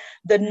learning,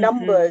 the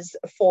numbers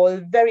fall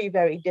very,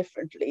 very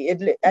differently.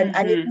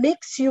 And it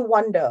makes you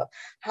wonder,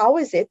 how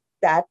is it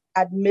that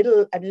at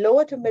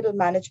lower to middle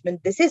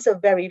management, this is a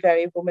very,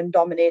 very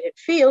woman-dominated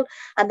field.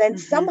 And then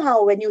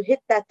somehow when you hit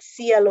that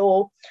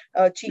CLO,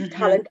 Chief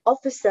Talent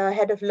Officer,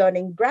 Head of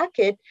Learning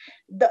bracket,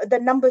 the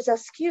numbers are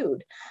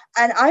skewed.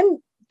 And I'm...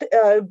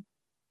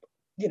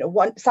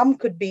 some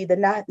could be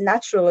the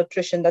natural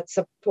attrition that's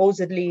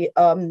supposedly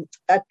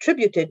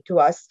attributed to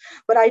us.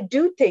 But I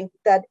do think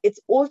that it's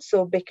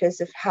also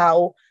because of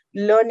how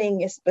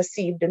learning is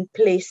perceived and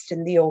placed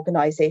in the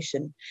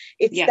organization.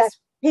 It's that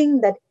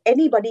thing that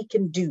anybody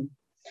can do.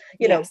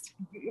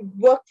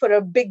 Work for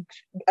a big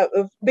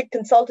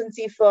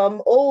consultancy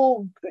firm.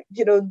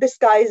 This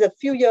guy is a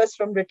few years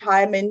from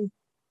retirement.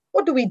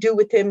 What do we do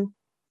with him?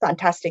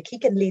 Fantastic. He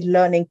can lead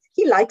learning.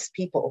 He likes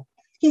people.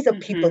 He's a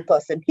people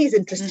person. He's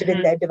interested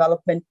in their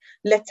development.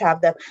 Let's have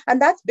them. And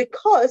that's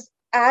because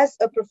as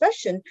a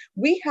profession,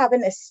 we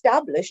haven't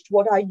established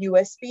what our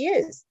USP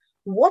is.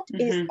 What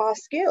is our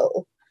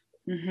skill?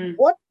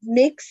 What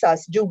makes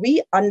us? Do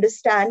we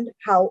understand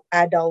how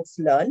adults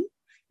learn?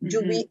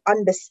 Do we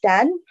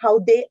understand how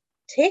they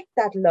take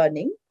that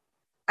learning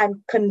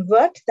and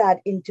convert that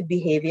into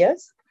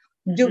behaviors?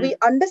 Do we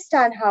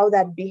understand how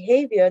that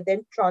behavior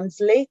then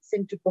translates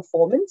into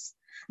performance?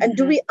 And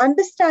do we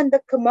understand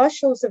the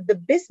commercials of the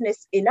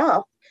business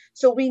enough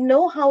so we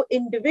know how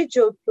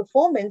individual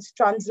performance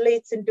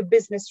translates into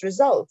business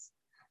results?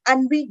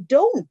 And we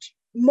don't.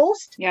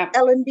 Most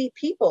L&D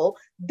people,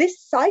 this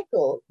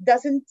cycle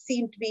doesn't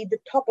seem to be the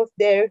top of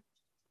their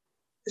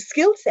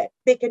skill set.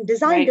 They can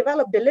design,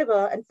 develop,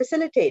 deliver, and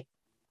facilitate.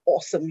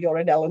 Awesome, you're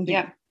an L&D.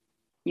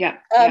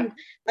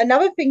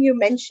 Another thing you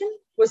mentioned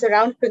was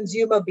around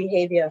consumer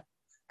behavior.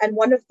 And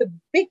one of the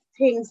big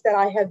things that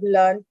I have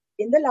learned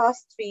in the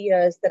last 3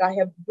 years that I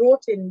have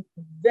brought in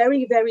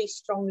very, very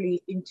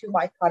strongly into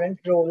my current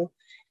role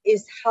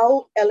is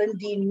how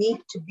L&D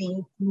need to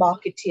be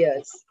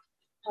marketeers.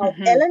 How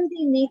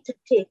L&D need to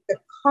take the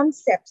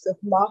concepts of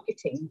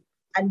marketing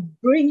and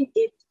bring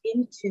it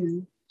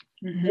into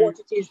what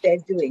it is they're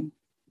doing.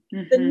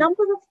 The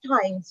number of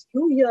times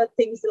you hear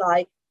things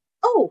like,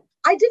 oh,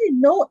 I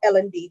didn't know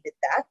L&D did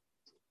that.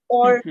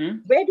 Or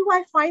where do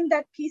I find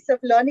that piece of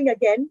learning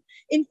again?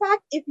 In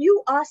fact, if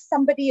you ask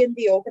somebody in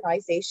the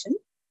organization,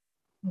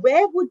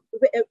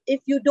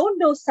 if you don't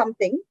know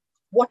something,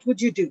 what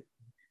would you do?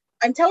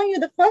 I'm telling you,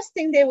 the first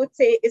thing they would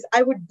say is,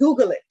 I would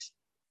Google it.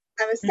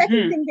 And the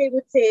second thing they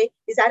would say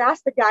is, I'd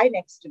ask the guy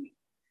next to me.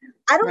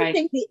 I don't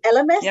think the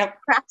LMS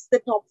cracks the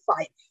top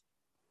 5.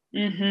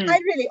 I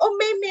really, or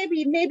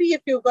maybe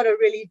if you've got a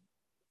really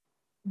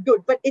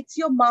good, but it's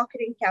your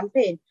marketing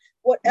campaign.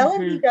 What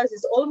L&D does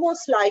is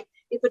almost like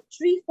if a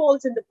tree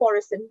falls in the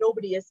forest and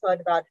nobody has heard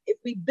about it, if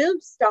we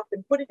build stuff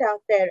and put it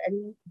out there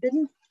and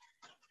didn't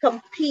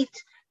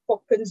compete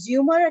for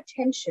consumer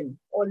attention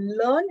or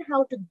learn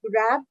how to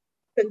grab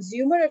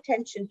consumer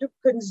attention to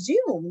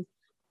consume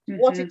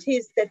what it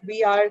is that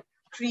we are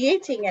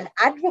creating and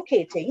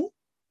advocating,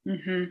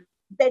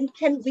 then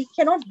we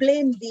cannot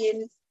blame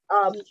the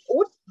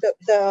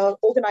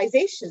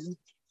organization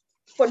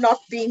for not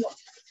being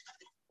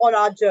on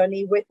our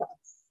journey with us.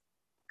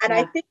 And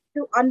I think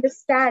to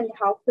understand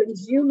how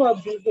consumer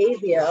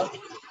behavior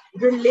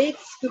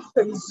relates to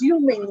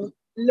consuming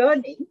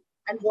learning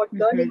and what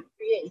learning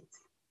creates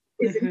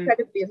is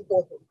incredibly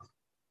important.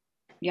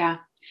 Yeah,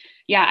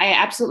 I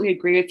absolutely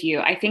agree with you.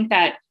 I think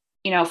that,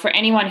 for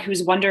anyone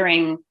who's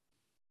wondering,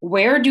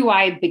 where do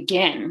I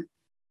begin?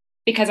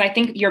 Because I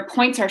think your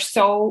points are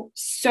so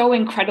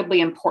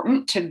incredibly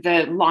important to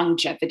the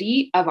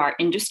longevity of our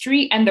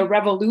industry and the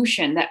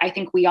revolution that I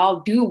think we all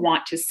do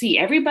want to see.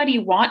 Everybody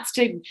wants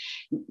to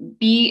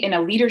be in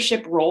a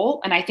leadership role.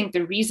 And I think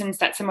the reasons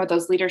that some of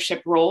those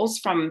leadership roles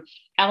from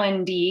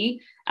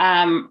L&D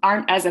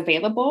aren't as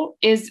available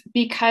is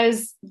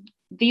because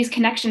these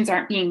connections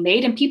aren't being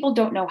made and people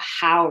don't know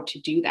how to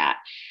do that.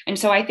 And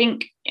so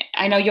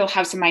I know you'll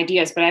have some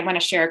ideas, but I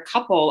want to share a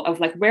couple of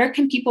like, where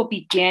can people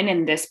begin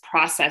in this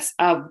process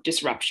of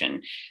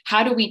disruption?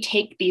 How do we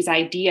take these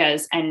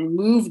ideas and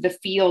move the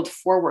field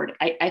forward?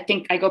 I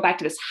think I go back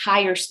to this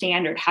higher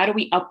standard. How do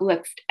we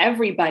uplift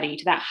everybody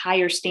to that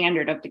higher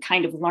standard of the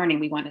kind of learning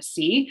we want to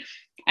see?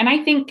 And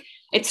I think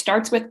it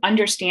starts with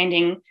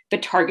understanding the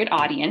target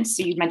audience.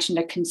 So you mentioned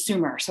a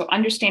consumer. So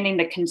understanding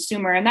the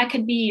consumer, and that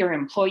could be your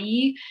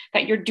employee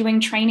that you're doing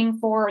training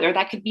for, or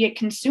that could be a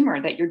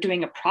consumer that you're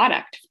doing a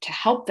product to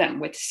help them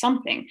with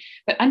something,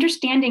 but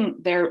understanding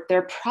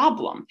their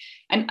problem.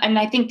 And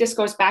I think this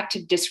goes back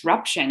to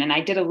disruption. And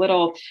I did a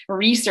little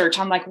research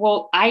on like,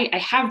 well, I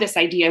have this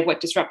idea of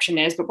what disruption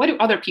is, but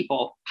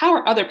how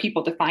are other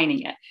people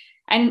defining it?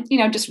 And,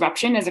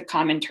 disruption is a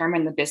common term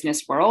in the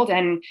business world.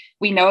 And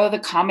we know the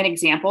common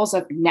examples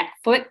of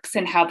Netflix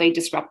and how they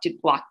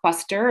disrupted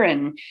Blockbuster.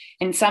 And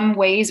in some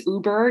ways,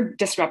 Uber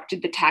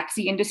disrupted the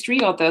taxi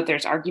industry, although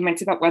there's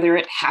arguments about whether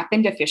it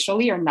happened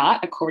officially or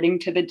not, according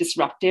to the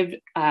disruptive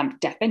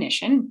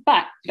definition.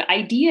 But the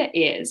idea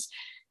is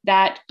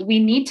that we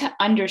need to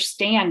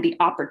understand the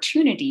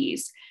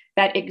opportunities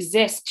that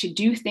exist to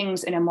do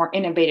things in a more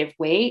innovative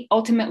way,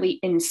 ultimately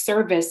in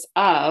service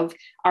of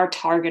our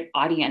target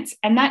audience.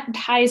 And that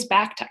ties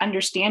back to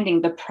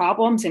understanding the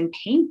problems and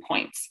pain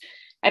points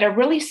at a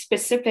really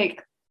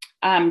specific,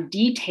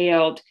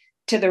 detailed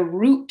to the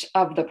root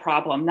of the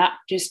problem, not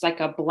just like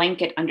a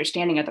blanket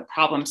understanding of the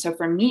problem. So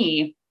for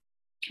me,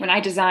 when I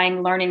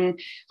design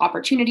learning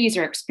opportunities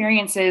or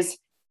experiences,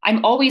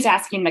 I'm always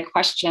asking the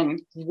question,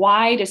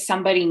 why does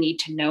somebody need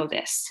to know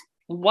this?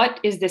 What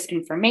is this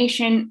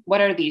information?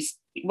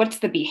 What's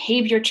the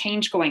behavior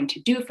change going to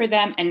do for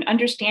them? And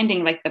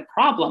understanding like the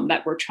problem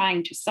that we're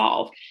trying to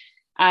solve.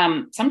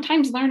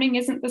 Sometimes learning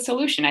isn't the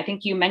solution. I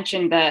think you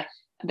mentioned the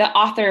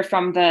author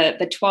from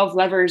the 12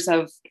 Levers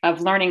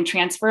of Learning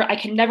Transfer. I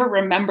can never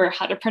remember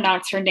how to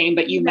pronounce her name,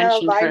 but you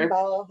mentioned her.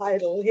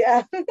 Heidel,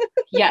 yeah.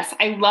 Yes,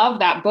 I love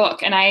that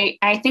book. And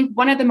I think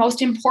one of the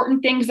most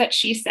important things that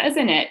she says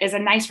in it is a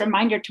nice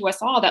reminder to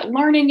us all that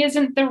learning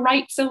isn't the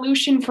right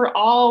solution for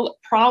all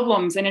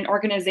problems in an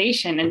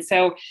organization. And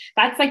so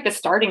that's like the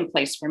starting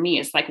place for me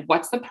is like,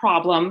 what's the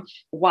problem?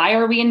 Why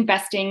are we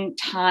investing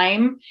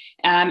time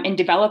in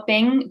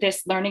developing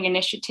this learning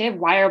initiative?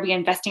 Why are we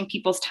investing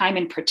people's time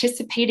in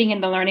participating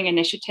in the learning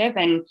initiative?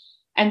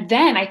 And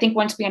then I think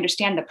once we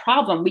understand the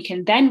problem, we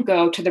can then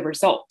go to the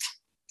result.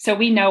 So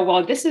we know,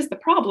 well, this is the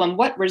problem.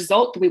 What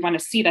result do we want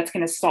to see that's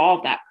going to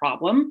solve that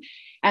problem?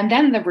 And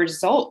then the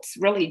results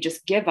really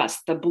just give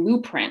us the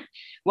blueprint.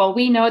 Well,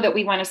 we know that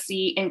we want to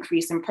see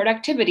increase in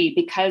productivity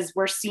because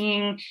we're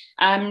seeing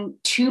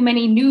too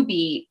many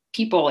newbie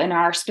people in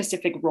our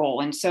specific role.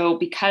 And so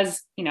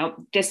because,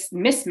 this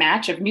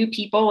mismatch of new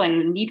people and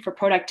the need for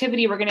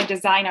productivity, we're going to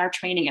design our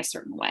training a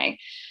certain way.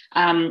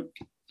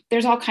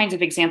 There's all kinds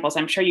of examples.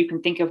 I'm sure you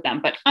can think of them,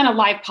 but on a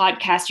live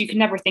podcast, you can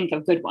never think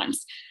of good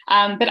ones.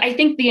 But I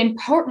think the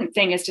important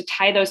thing is to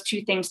tie those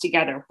two things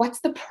together.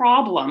 What's the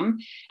problem?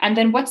 And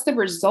then what's the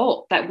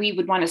result that we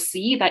would want to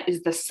see that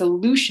is the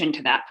solution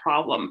to that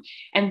problem?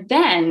 And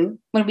then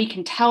when we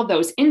can tell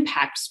those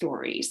impact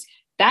stories,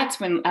 that's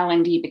when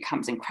L&D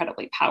becomes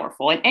incredibly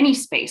powerful in any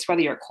space,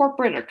 whether you're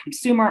corporate or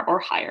consumer or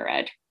higher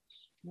ed.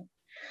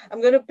 I'm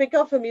going to pick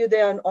up from you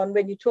there on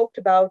when you talked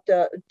about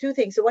two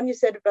things. So one, you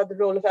said about the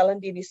role of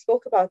L&D, and you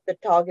spoke about the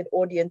target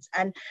audience,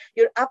 and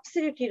you're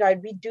absolutely right.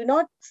 We do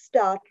not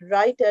start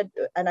right at,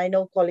 and I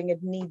know calling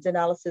it needs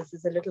analysis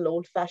is a little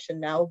old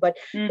fashioned now, but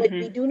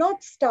we do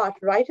not start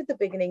right at the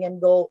beginning and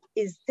go,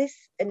 is this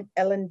an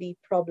L&D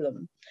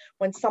problem?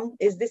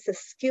 Is this a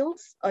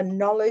skills, a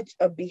knowledge,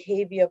 a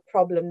behavior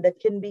problem that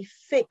can be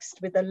fixed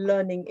with a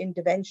learning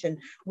intervention?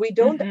 We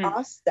don't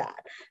ask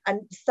that.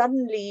 And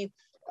suddenly,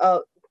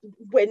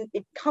 when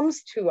it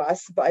comes to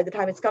us, by the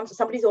time it comes,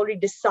 somebody's already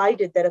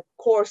decided that a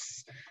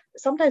course,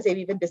 sometimes they've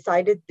even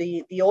decided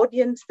the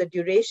audience, the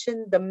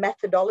duration, the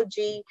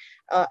methodology,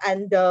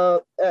 and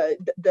the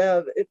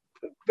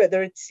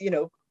whether it's,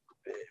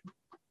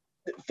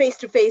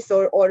 face-to-face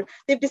or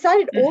they've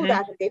decided all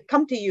that. They've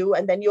come to you,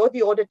 and then you're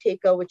the order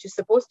taker, which is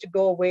supposed to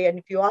go away. And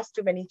if you ask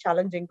too many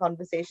challenging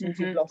conversations,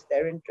 you've lost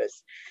their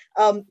interest.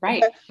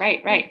 Right.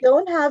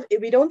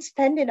 We don't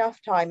spend enough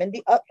time. And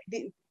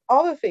the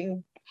other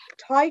thing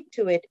tied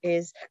to it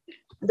is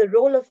the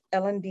role of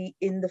L&D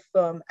in the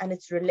firm and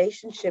its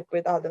relationship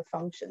with other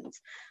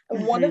functions.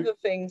 And one of the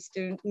things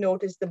to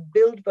note is the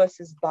build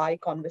versus buy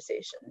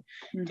conversation,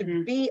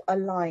 to be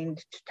aligned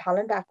to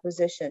talent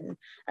acquisition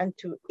and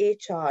to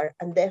HR,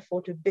 and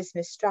therefore to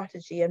business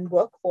strategy and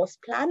workforce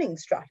planning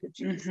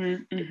strategies.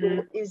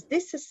 Is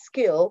this a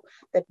skill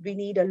that we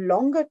need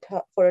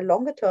for a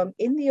longer term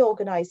in the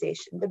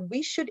organization, that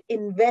we should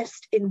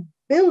invest in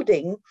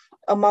building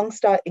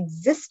amongst our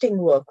existing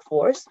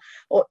workforce,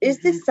 or is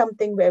this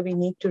something where we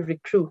need to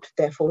recruit,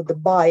 therefore the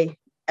buy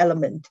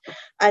element?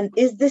 And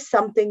is this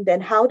something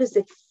then, how does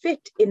it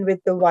fit in with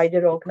the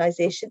wider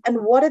organization? And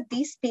what are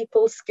these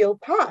people's skill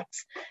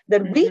paths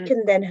that we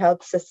can then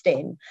help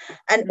sustain?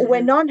 And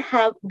we're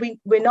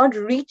not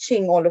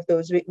reaching all of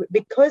those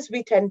because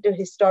we tend to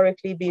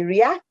historically be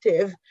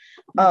reactive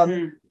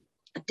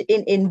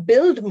in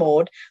build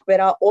mode,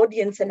 where our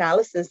audience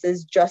analysis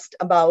is just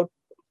about,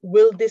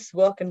 will this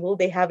work and will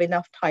they have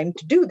enough time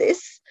to do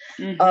this?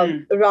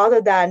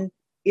 Rather than,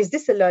 is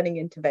this a learning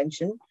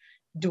intervention?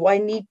 Do I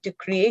need to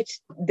create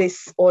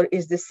this, or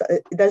is this,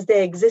 does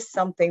there exist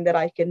something that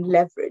I can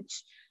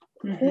leverage?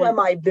 Who am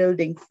I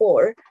building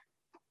for?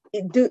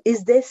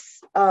 Is this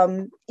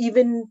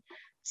even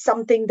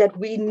something that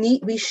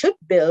we should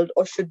build,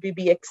 or should we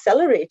be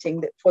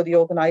accelerating for the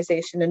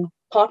organization and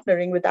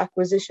partnering with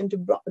acquisition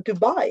to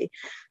buy?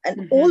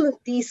 And all of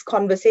these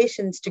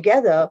conversations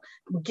together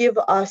give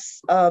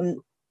us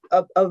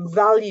a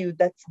value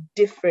that's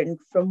different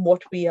from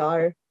what we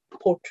are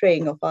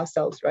portraying of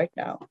ourselves right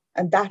now.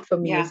 And that for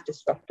me is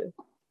disruptive.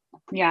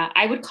 Yeah,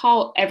 I would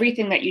call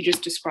everything that you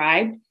just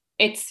described,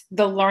 it's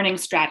the learning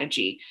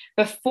strategy.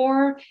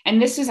 Before,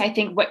 and this is, I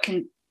think, what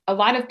can, a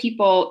lot of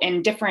people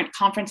in different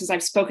conferences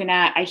I've spoken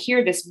at, I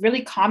hear this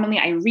really commonly.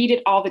 I read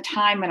it all the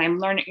time when I'm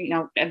learning,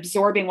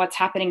 absorbing what's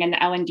happening in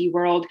the L&D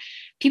world.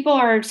 People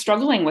are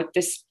struggling with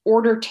this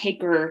order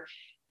taker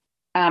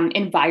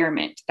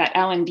environment that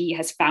L&D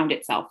has found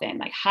itself in.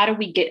 Like, how do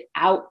we get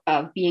out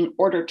of being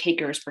order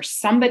takers where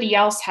somebody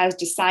else has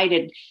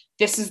decided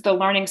this is the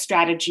learning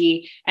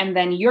strategy, and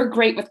then you're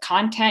great with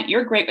content,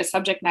 you're great with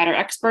subject matter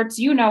experts,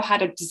 you know how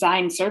to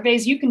design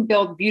surveys, you can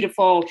build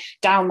beautiful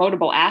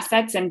downloadable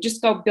assets, and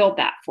just go build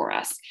that for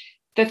us.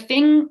 The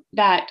thing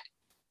that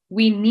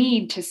we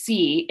need to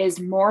see is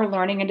more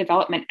learning and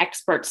development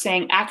experts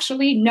saying,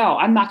 actually, no,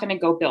 I'm not going to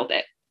go build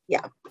it.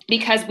 Yeah.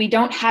 Because we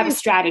don't have a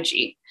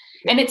strategy.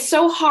 And it's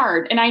so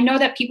hard. And I know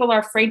that people are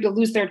afraid to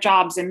lose their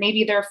jobs, and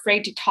maybe they're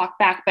afraid to talk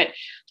back, but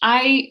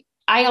I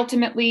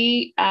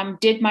ultimately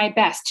did my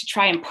best to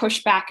try and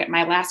push back at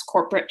my last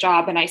corporate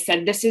job. And I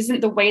said, this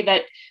isn't the way,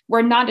 that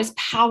we're not as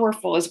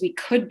powerful as we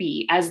could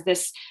be as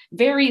this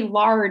very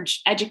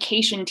large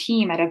education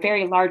team at a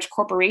very large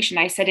corporation.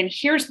 I said, and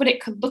here's what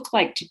it could look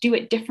like to do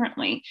it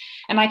differently.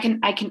 And I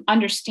can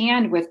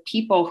understand with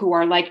people who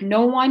are like,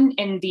 no one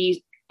in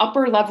the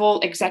upper level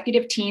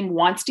executive team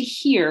wants to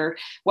hear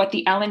what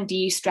the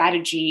L&D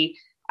strategy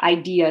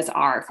ideas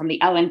are from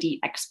the L&D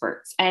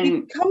experts.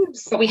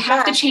 But we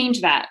have to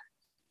change that.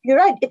 You're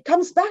right. It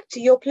comes back to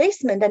your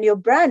placement and your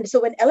brand.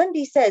 So when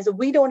L&D says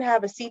we don't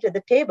have a seat at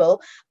the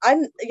table,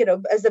 I'm,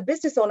 as a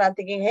business owner, I'm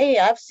thinking, hey,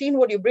 I've seen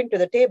what you bring to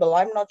the table.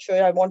 I'm not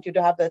sure I want you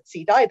to have that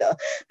seat either,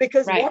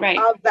 because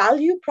our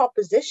value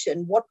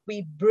proposition, what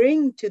we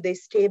bring to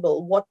this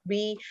table, what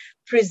we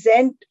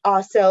present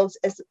ourselves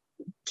as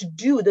to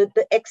do,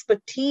 the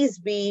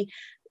expertise we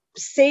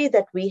say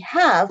that we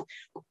have,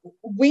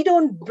 we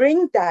don't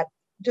bring that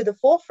to the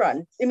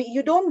forefront. I mean,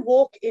 you don't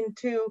walk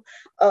into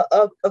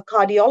a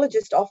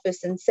cardiologist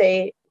office and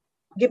say,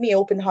 give me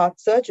open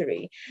heart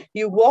surgery.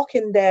 You walk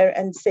in there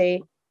and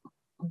say,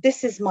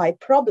 this is my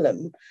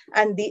problem.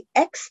 And the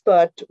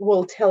expert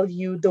will tell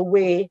you the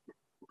way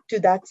to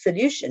that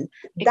solution.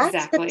 Exactly.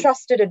 That's the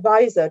trusted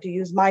advisor, to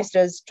use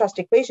Meister's trust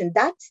equation.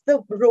 That's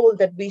the role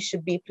that we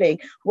should be playing.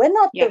 We're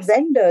not the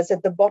vendors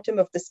at the bottom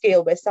of the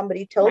scale where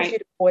somebody tells you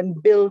to go and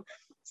build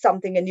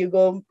something and you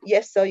go,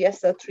 yes sir,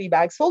 3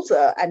 bags full,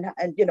 sir, and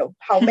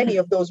how many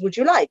of those would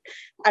you like,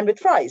 and with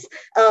fries.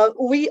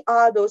 We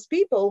are those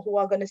people who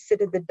are going to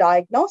sit at the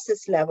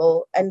diagnosis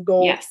level and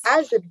go,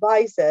 as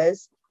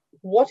advisors,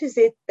 what is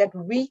it that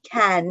we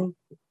can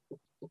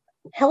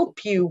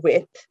help you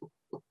with,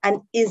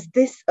 and is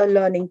this a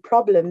learning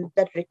problem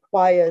that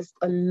requires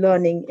a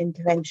learning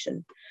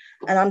intervention?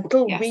 And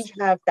until we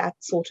have that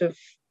sort of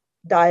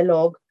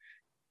dialogue,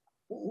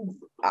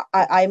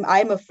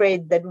 I'm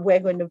afraid that we're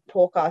going to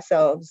talk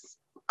ourselves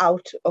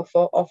out of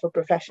a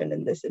profession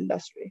in this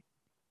industry.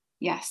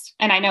 Yes.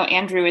 And I know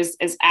Andrew is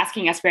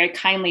asking us very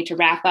kindly to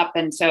wrap up.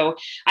 And so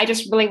I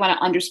just really want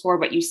to underscore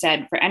what you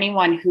said. For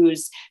anyone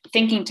who's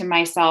thinking to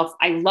myself,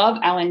 I love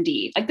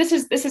L&D. Like, this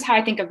is how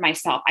I think of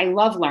myself. I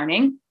love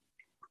learning.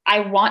 I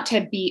want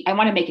to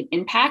make an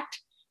impact.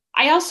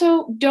 I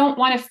also don't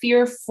want to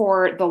fear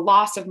for the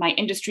loss of my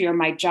industry or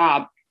my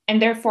job.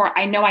 And therefore,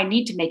 I know I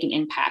need to make an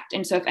impact.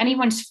 And so if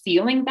anyone's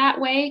feeling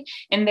that way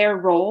in their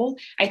role,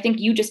 I think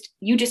you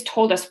just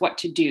told us what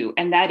to do.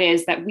 And that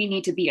is that we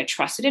need to be a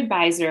trusted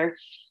advisor,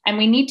 and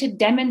we need to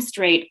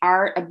demonstrate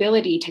our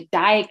ability to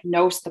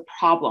diagnose the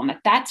problem.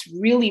 That's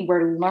really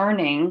where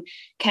learning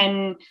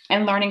and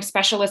learning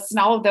specialists and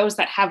all of those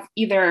that have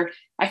either,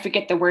 I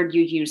forget the word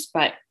you used,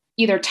 but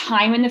either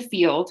time in the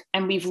field,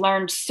 and we've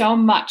learned so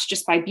much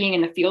just by being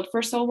in the field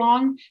for so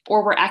long,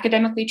 or we're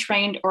academically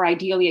trained, or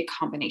ideally a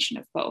combination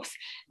of both,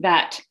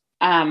 that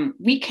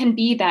we can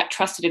be that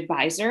trusted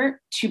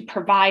advisor to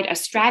provide a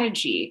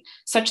strategy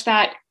such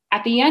that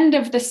at the end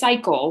of the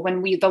cycle,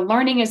 when the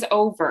learning is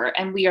over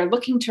and we are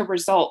looking to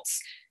results,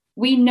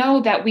 we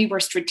know that we were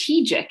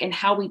strategic in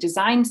how we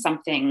designed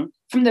something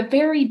from the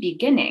very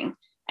beginning.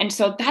 And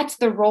so that's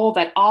the role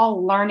that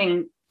all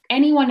learning,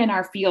 anyone in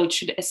our field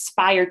should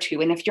aspire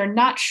to. And if you're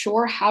not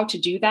sure how to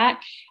do that,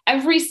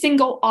 every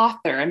single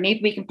author, and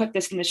maybe we can put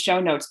this in the show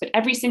notes, but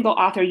every single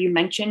author you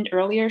mentioned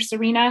earlier,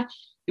 Serena,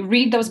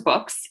 read those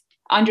books,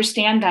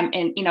 understand them,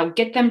 and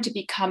get them to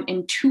become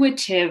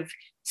intuitive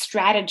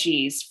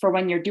strategies for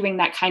when you're doing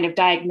that kind of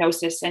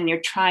diagnosis and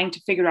you're trying to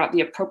figure out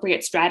the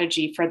appropriate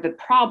strategy for the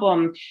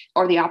problem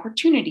or the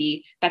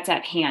opportunity that's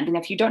at hand. And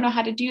if you don't know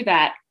how to do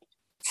that,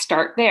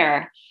 start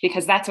there,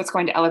 because that's what's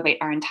going to elevate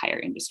our entire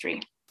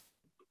industry.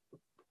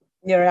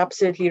 You're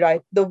absolutely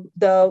right.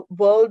 The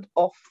world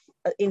of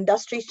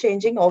industries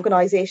changing,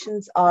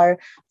 organizations are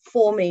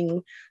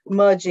forming,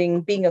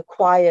 merging, being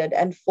acquired,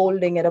 and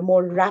folding at a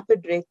more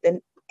rapid rate than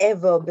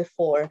ever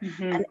before.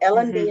 And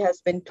L&D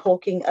has been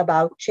talking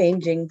about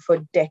changing for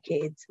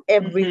decades.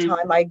 Every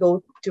time I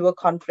go to a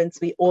conference,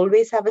 we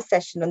always have a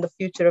session on the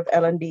future of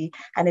L&D,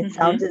 and it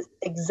sounds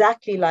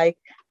exactly like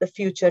the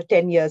future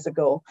 10 years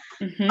ago.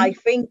 I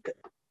think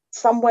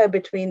somewhere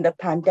between the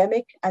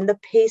pandemic and the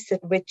pace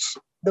at which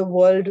the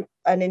world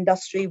and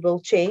industry will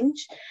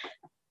change,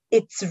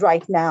 it's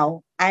right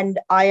now. And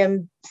I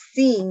am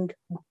seeing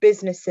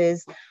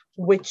businesses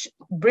which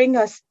bring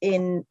us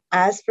in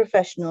as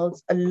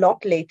professionals a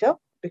lot later,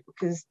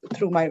 because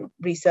through my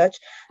research,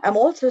 I'm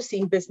also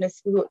seeing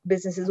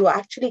businesses who are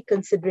actually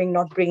considering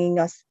not bringing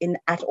us in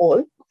at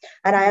all.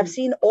 And I have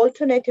seen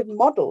alternative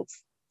models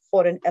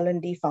for an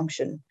L&D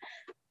function.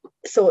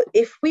 So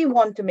if we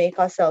want to make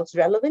ourselves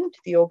relevant to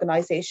the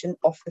organization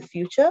of the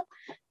future,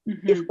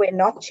 if we're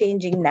not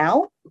changing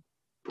now,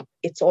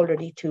 it's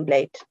already too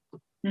late.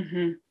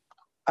 I'm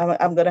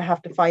going to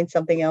have to find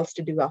something else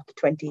to do after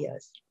 20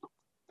 years.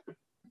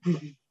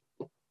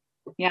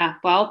 Yeah,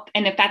 well,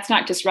 and if that's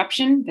not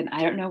disruption, then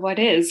I don't know what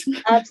is.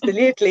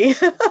 Absolutely.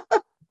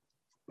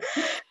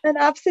 An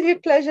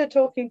absolute pleasure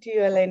talking to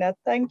you, Elena.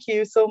 Thank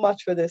you so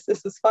much for this.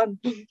 This was fun.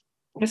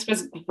 This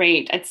was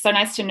great. It's so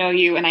nice to know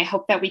you. And I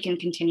hope that we can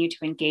continue to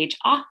engage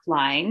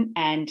offline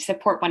and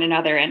support one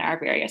another in our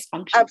various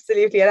functions.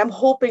 Absolutely. And I'm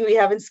hoping we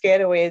haven't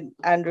scared away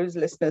Andrew's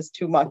listeners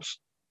too much.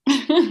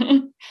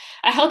 A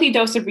healthy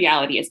dose of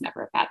reality is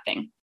never a bad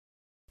thing.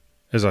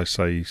 As I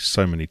say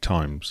so many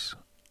times,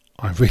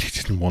 I really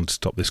didn't want to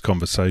stop this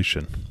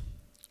conversation.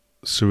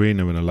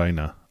 Serena and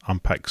Elena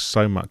unpack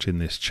so much in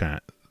this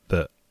chat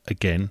that,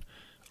 again,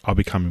 I'll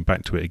be coming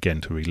back to it again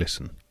to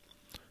re-listen.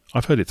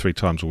 I've heard it 3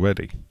 times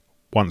already,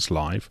 once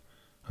live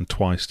and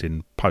twice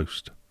in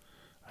post,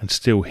 and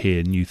still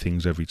hear new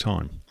things every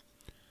time.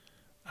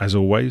 As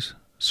always,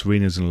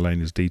 Serena's and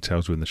Elena's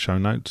details are in the show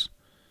notes,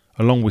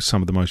 along with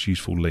some of the most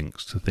useful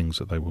links to things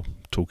that they were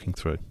talking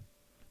through.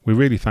 We're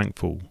really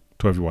thankful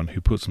to everyone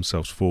who puts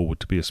themselves forward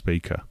to be a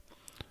speaker,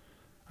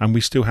 and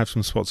we still have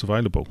some spots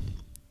available.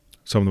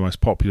 Some of the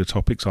most popular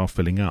topics are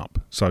filling up,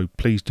 so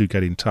please do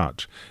get in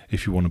touch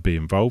if you want to be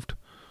involved,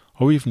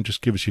 or even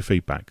just give us your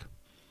feedback.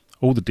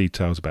 All the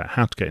details about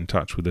how to get in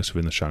touch with us are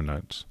in the show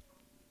notes.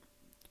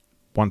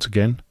 Once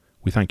again,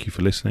 we thank you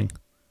for listening,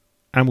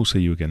 and we'll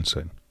see you again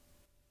soon.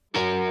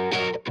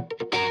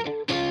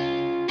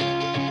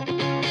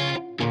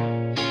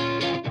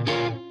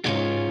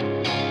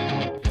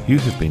 You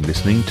have been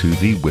listening to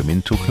the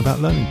Women Talking About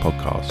Learning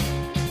podcast.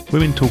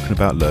 Women Talking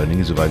About Learning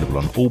is available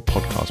on all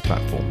podcast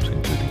platforms,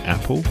 including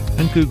Apple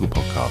and Google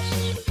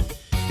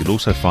Podcasts. You'll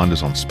also find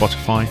us on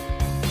Spotify,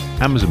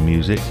 Amazon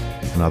Music,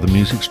 and other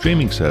music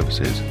streaming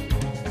services.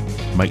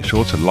 Make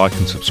sure to like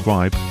and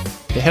subscribe.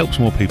 It helps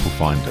more people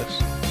find us.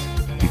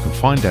 You can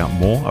find out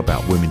more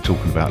about Women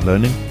Talking About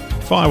Learning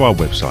via our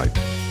website,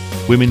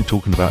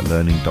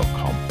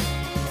 womentalkingaboutlearning.com.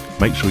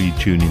 Make sure you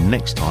tune in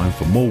next time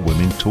for more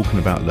women talking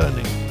about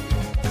learning,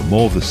 for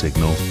more of the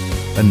signal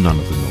and none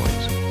of the noise.